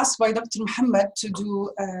I was asked by Dr. Muhammad to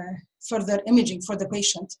do further imaging for the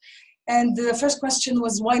patient. And the first question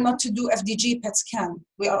was why not to do FDG PET scan?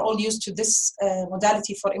 We are all used to this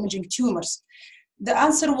modality for imaging tumors. The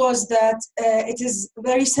answer was that it is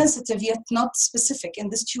very sensitive yet not specific in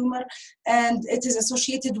this tumor, and it is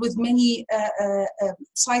associated with many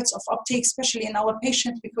sites of uptake, especially in our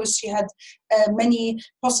patient because she had many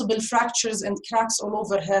possible fractures and cracks all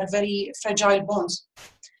over her very fragile bones.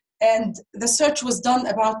 And the search was done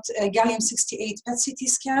about gallium-68 PET-CT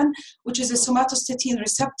scan, which is a somatostatin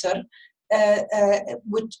receptor,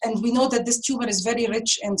 and we know that this tumor is very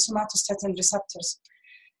rich in somatostatin receptors.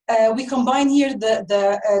 We combine here the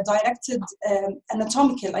directed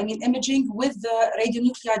anatomical, imaging with the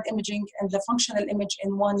radionuclide imaging and the functional image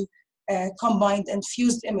in one combined and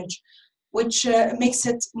fused image, which makes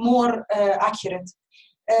it more accurate.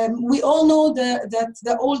 We all know that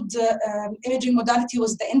the old imaging modality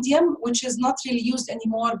was the indium, which is not really used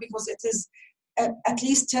anymore because it is at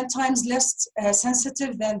least 10 times less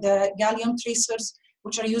sensitive than the gallium tracers,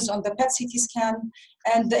 which are used on the PET-CT scan,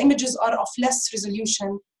 and the images are of less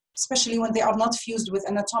resolution, especially when they are not fused with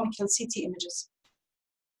anatomical CT images.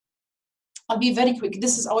 I'll be very quick.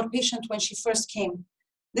 This is our patient when she first came.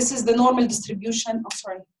 This is the normal distribution. Oh,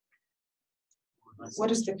 sorry.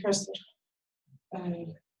 What is the cursor?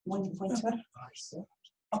 One pointer.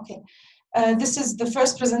 Okay. This is the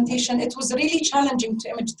first presentation. It was really challenging to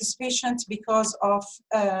image this patient because of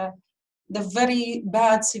the very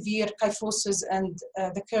bad, severe kyphosis and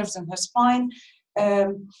the curves in her spine.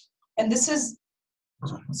 And this is,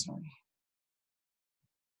 sorry.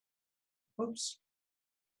 Oops.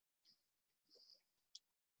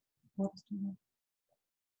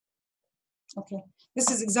 Okay. This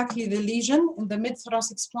is exactly the lesion in the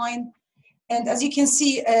mid-thoracic spine. And as you can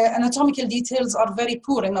see, anatomical details are very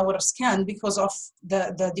poor in our scan because of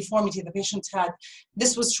the deformity the patient had.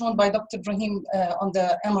 This was shown by Dr. Brahim on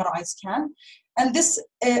the MRI scan. And this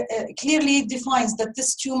clearly defines that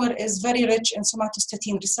this tumor is very rich in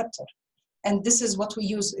somatostatin receptor. And this is what we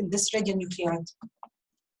use in this radionuclide.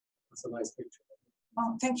 That's a nice picture.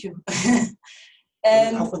 Oh, thank you.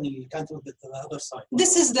 And often you can't look at the other side.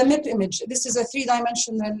 This is the MIP image. This is a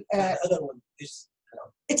three-dimensional. The other one is.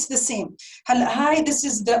 It's the same. Hi, this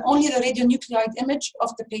is only the radionuclide image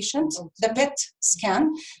of the patient, the PET scan,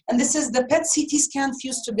 and this is the PET CT scan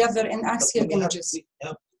fused together in axial images.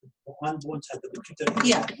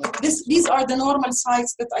 Yeah, these are the normal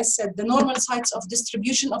sites that I said. The normal sites of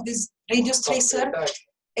distribution of this radius tracer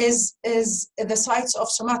is the sites of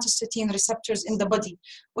somatostatin receptors in the body,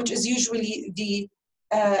 which is usually the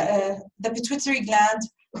pituitary gland.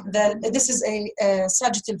 This is a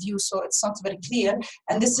sagittal view, so it's not very clear.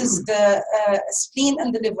 And this is the spleen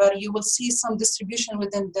and the liver. You will see some distribution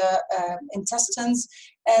within the intestines,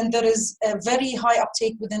 and there is a very high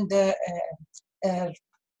uptake within the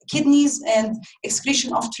kidneys and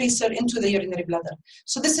excretion of tracer into the urinary bladder.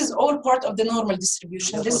 So this is all part of the normal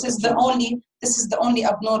distribution. This is the only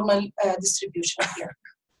abnormal distribution here.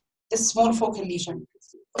 This small focal lesion.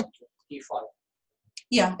 T5.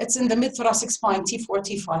 Yeah, it's in the mid-thoracic spine, T4,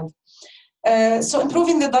 T5. So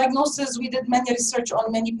improving the diagnosis, we did many research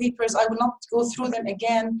on many papers. I will not go through them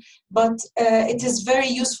again, but it is very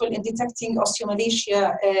useful in detecting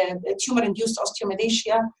osteomalacia, tumor-induced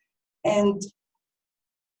osteomalacia. And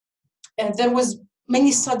there was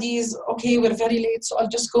many studies. Okay, we're very late, so I'll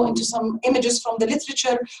just go into some images from the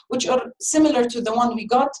literature, which are similar to the one we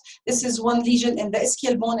got. This is one lesion in the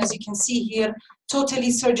ischial bone, as you can see here,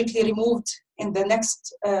 totally surgically removed in the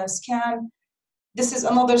next scan. This is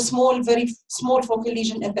another small, very small focal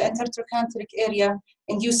lesion in the intertrochanteric area,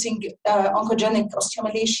 inducing oncogenic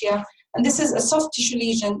osteomalacia. And this is a soft tissue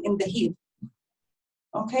lesion in the heel.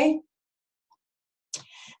 Okay?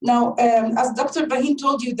 Now, as Dr. Brahim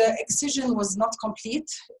told you, the excision was not complete.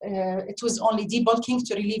 It was only debulking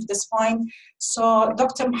to relieve the spine. So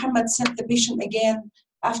Dr. Muhammad sent the patient again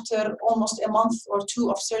after almost a month or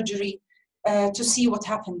two of surgery to see what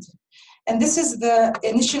happened. And this is the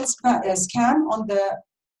initial scan on the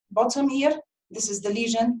bottom here. This is the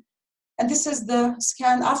lesion. And this is the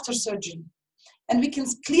scan after surgery. And we can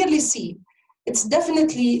clearly see it's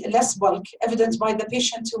definitely less bulk, evident by the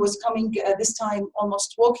patient who was coming this time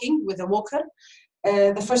almost walking with a walker.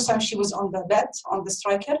 The first time she was on the bed, on the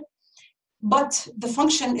striker. But the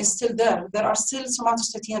function is still there. There are still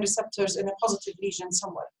somatostatin receptors in a positive lesion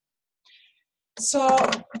somewhere. So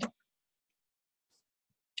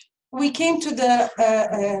we came to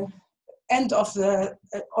the end of the,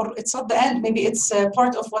 or it's not the end, maybe it's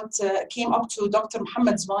part of what came up to Dr.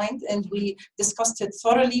 Muhammad's mind, and we discussed it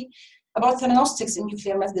thoroughly about theranostics in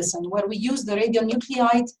nuclear medicine, where we use the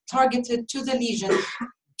radionuclide targeted to the lesion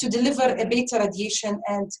to deliver a beta radiation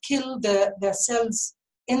and kill the cells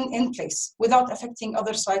in place without affecting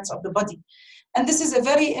other sites of the body. And this is a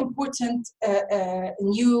very important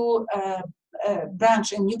new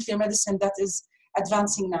branch in nuclear medicine that is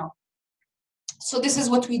advancing now. So this is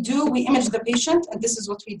what we do. We image the patient, and this is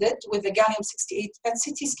what we did with the gallium-68 PET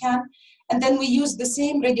CT scan. And then we use the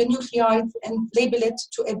same radionuclide and label it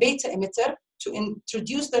to a beta emitter to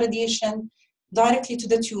introduce the radiation directly to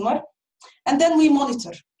the tumor. And then we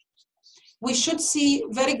monitor. We should see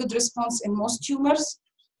very good response in most tumors.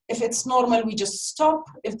 If it's normal, we just stop.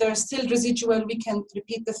 If there's still residual, we can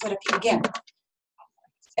repeat the therapy again.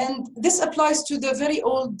 And this applies to the very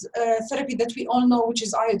old therapy that we all know, which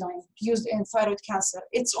is iodine, used in thyroid cancer.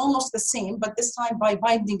 It's almost the same, but this time by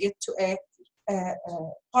binding it to a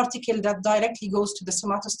particle that directly goes to the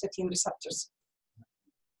somatostatin receptors.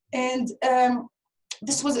 And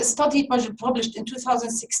this was a study published in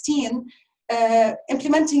 2016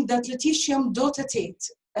 implementing that lutetium dotatate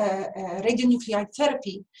radionuclide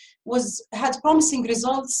therapy had promising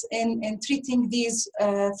results in treating these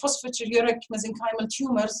phosphaturic mesenchymal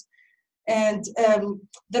tumors. And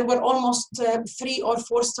there were almost 3 or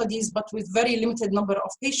 4 studies, but with very limited number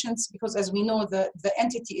of patients, because as we know, the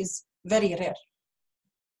entity is very rare.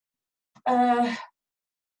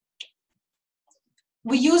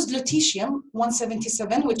 We used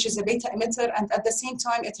lutetium-177, which is a beta emitter, and at the same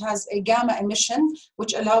time, it has a gamma emission,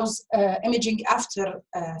 which allows imaging after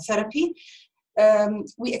therapy.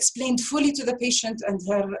 We explained fully to the patient and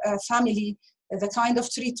her family the kind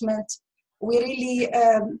of treatment. We really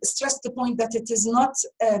stressed the point that it is not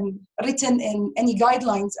written in any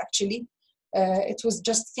guidelines, actually. It was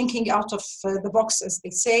just thinking out of the box, as they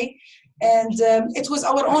say. And it was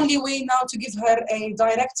our only way now to give her a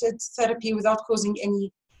directed therapy without causing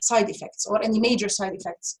any side effects or any major side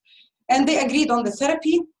effects. And they agreed on the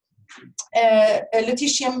therapy.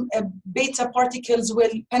 Lutetium beta particles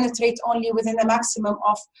will penetrate only within a maximum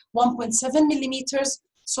of 1.7 millimeters.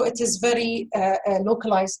 So it is very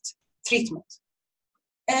localized treatment.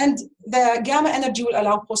 And the gamma energy will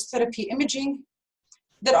allow post-therapy imaging.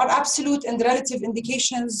 There are absolute and relative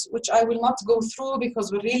indications, which I will not go through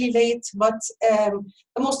because we're really late, but the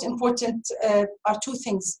most important are 2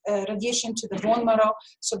 things. Radiation to the bone marrow,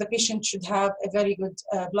 so the patient should have a very good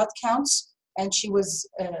blood counts, and she was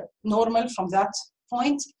normal from that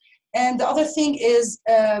point. And the other thing is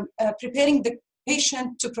preparing the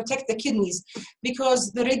patient to protect the kidneys,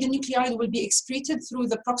 because the radionuclide will be excreted through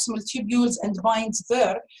the proximal tubules and binds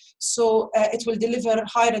there. So it will deliver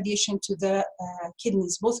high radiation to the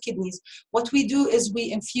kidneys, both kidneys. What we do is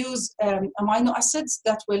we infuse amino acids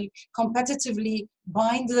that will competitively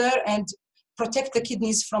bind there and protect the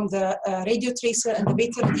kidneys from the radio tracer and the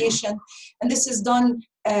beta radiation. And this is done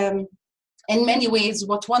in many ways.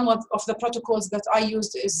 One of the protocols that I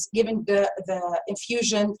used is giving the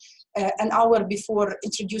infusion an hour before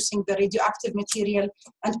introducing the radioactive material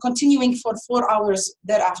and continuing for 4 hours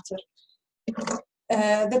thereafter.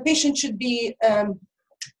 The patient should be,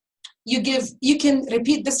 you can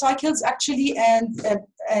repeat the cycles actually,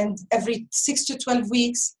 and every 6 to 12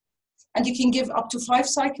 weeks, and you can give up to 5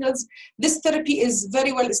 cycles. This therapy is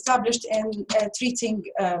very well established in treating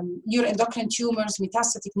neuroendocrine tumors,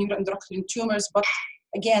 metastatic neuroendocrine tumors, but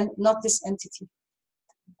again, not this entity.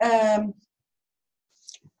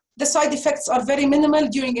 The side effects are very minimal.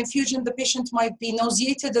 During infusion, the patient might be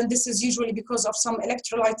nauseated, and this is usually because of some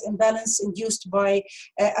electrolyte imbalance induced by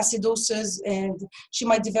acidosis, and she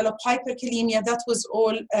might develop hyperkalemia. That was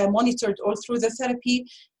all monitored all through the therapy,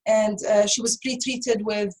 and she was pre-treated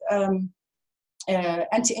with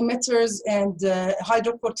anti-emitters and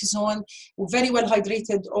hydrocortisone, very well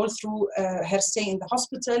hydrated all through her stay in the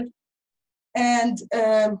hospital. And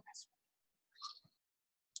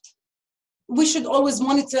we should always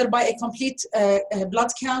monitor by a complete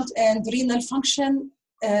blood count and renal function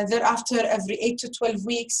thereafter every 8 to 12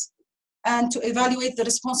 weeks, and to evaluate the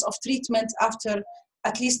response of treatment after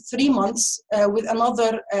at least 3 months with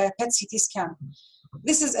another PET CT scan.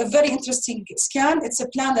 This is a very interesting scan. It's a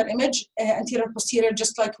planar image, anterior posterior,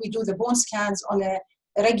 just like we do the bone scans on a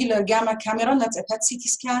regular gamma camera, not a PET CT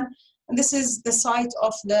scan. And this is the site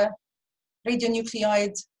of the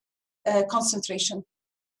radionuclide concentration,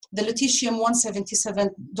 the lutetium-177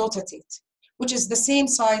 dotatate, which is the same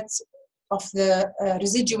site of the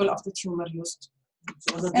residual of the tumor used.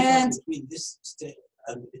 So what's the difference between this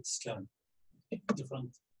and its scan?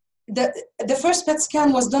 Different. The first PET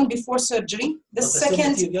scan was done before surgery. The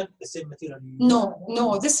second, the same material.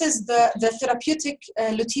 No. This is the therapeutic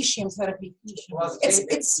lutetium therapy.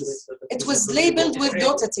 It was labeled with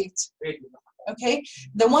dotatate. Okay,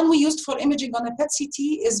 the one we used for imaging on a PET CT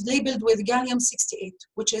is labeled with gallium-68,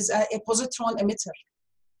 which is a positron emitter.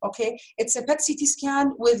 Okay, it's a PET CT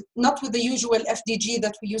scan with not with the usual FDG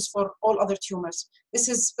that we use for all other tumors. This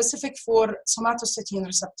is specific for somatostatin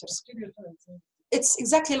receptors. It's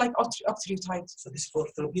exactly like octreotide. So this is for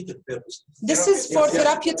therapeutic purpose. This is for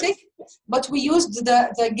therapeutic, but we used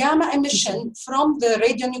the gamma emission from the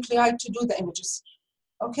radionuclide to do the images.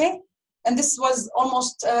 Okay, and this was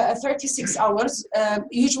almost 36 hours.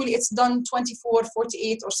 Usually it's done 24,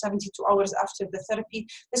 48, or 72 hours after the therapy.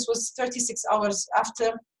 This was 36 hours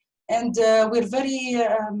after, and we're very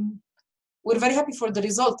happy for the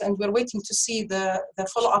result, and we're waiting to see the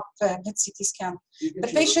follow-up PET CT scan. The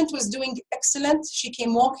patient was doing excellent. She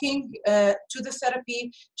came walking to the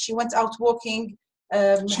therapy. She went out walking.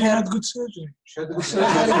 She had good surgery. She had good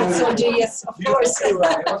surgery, yes, of course.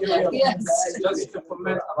 Yes. Just to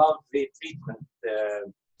comment about the treatment.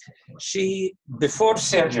 Before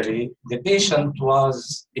surgery, the patient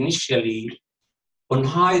was initially on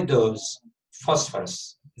high dose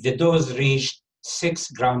phosphorus. The dose reached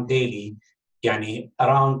 6 grams daily, يعني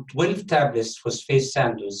around 12 tablets phosphate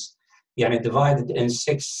sandoz, يعني divided in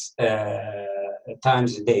 6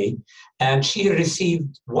 times a day, and she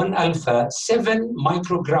received 1-alpha 7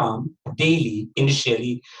 microgram daily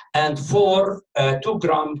initially, and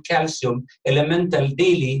 2-gram calcium elemental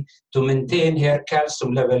daily to maintain her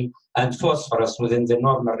calcium level and phosphorus within the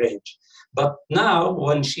normal range. But now,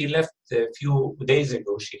 when she left a few days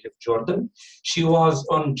ago, she left Jordan, she was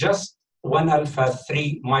on just 1-alpha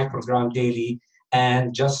 3 microgram daily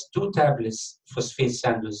and just 2 tablets phosphate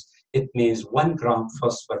sandoz. It means 1 gram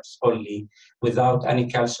phosphorus only without any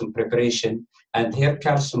calcium preparation, and her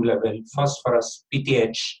calcium level, phosphorus,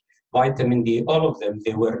 PTH, vitamin D, all of them,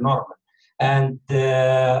 they were normal. And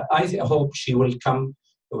I hope she will come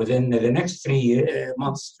within the next 3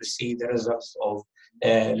 months to see the results of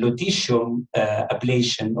lutetium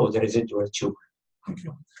ablation of the residual tumor. Thank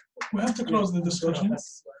you. We have to close the discussion.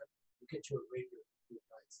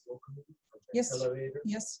 Yes.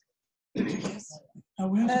 Yes. Yes.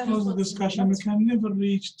 We have to close the discussion. We can never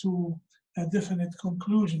reach to definite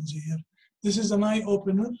conclusions here. This is an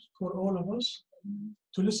eye-opener for all of us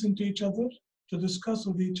to listen to each other, to discuss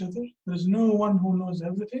with each other. There is no one who knows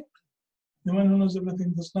everything. The one who knows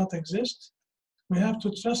everything does not exist. We have to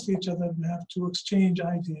trust each other. We have to exchange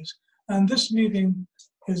ideas. And this meeting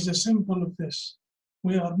is the symbol of this.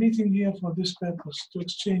 We are meeting here for this purpose, to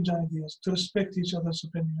exchange ideas, to respect each other's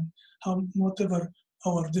opinion, whatever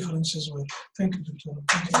our differences were. Thank you, Dr.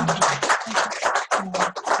 Thank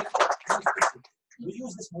you. We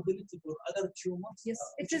use this modality for other tumors? Yes,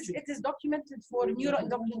 it is documented for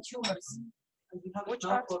neuroendocrine tumors. Which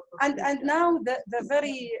are, and now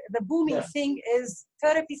the booming thing is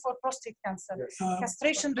therapy for prostate cancer,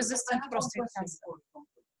 castration-resistant prostate cancer.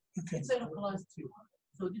 Okay. It's a localized tumor.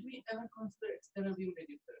 So did we ever consider external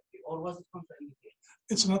radiotherapy, or was it contraindicated?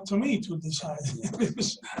 It's not to me to decide.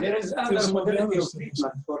 There is another modality of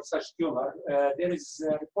treatment for such tumor. There is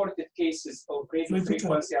reported cases of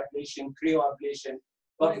radiofrequency ablation, cryoablation,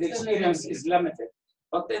 but the experience is limited.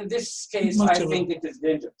 But in this case, I think it is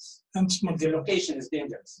dangerous. The location is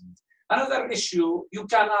dangerous. Another issue, you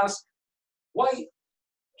can ask why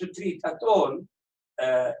to treat at all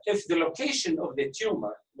if the location of the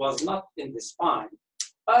tumor was not in the spine.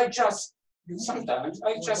 Sometimes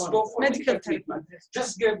I just go for medical treatment.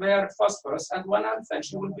 Just give her phosphorus and 1-alpha and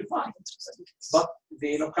she will be fine. But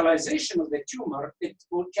the localization of the tumor, it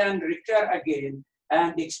can recur again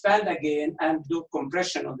and expand again and do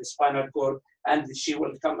compression on the spinal cord, and she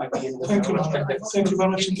will come again. Thank you, Thank you very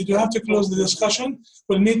much. Did you have to close the discussion?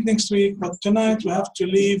 We'll meet next week, but tonight we have to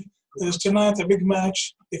leave. There's tonight a big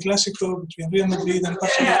match, the Clasico between Real Madrid and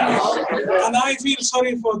Barcelona. And I feel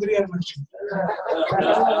sorry for the Real Madrid.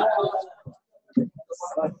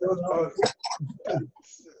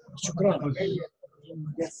 شكرا.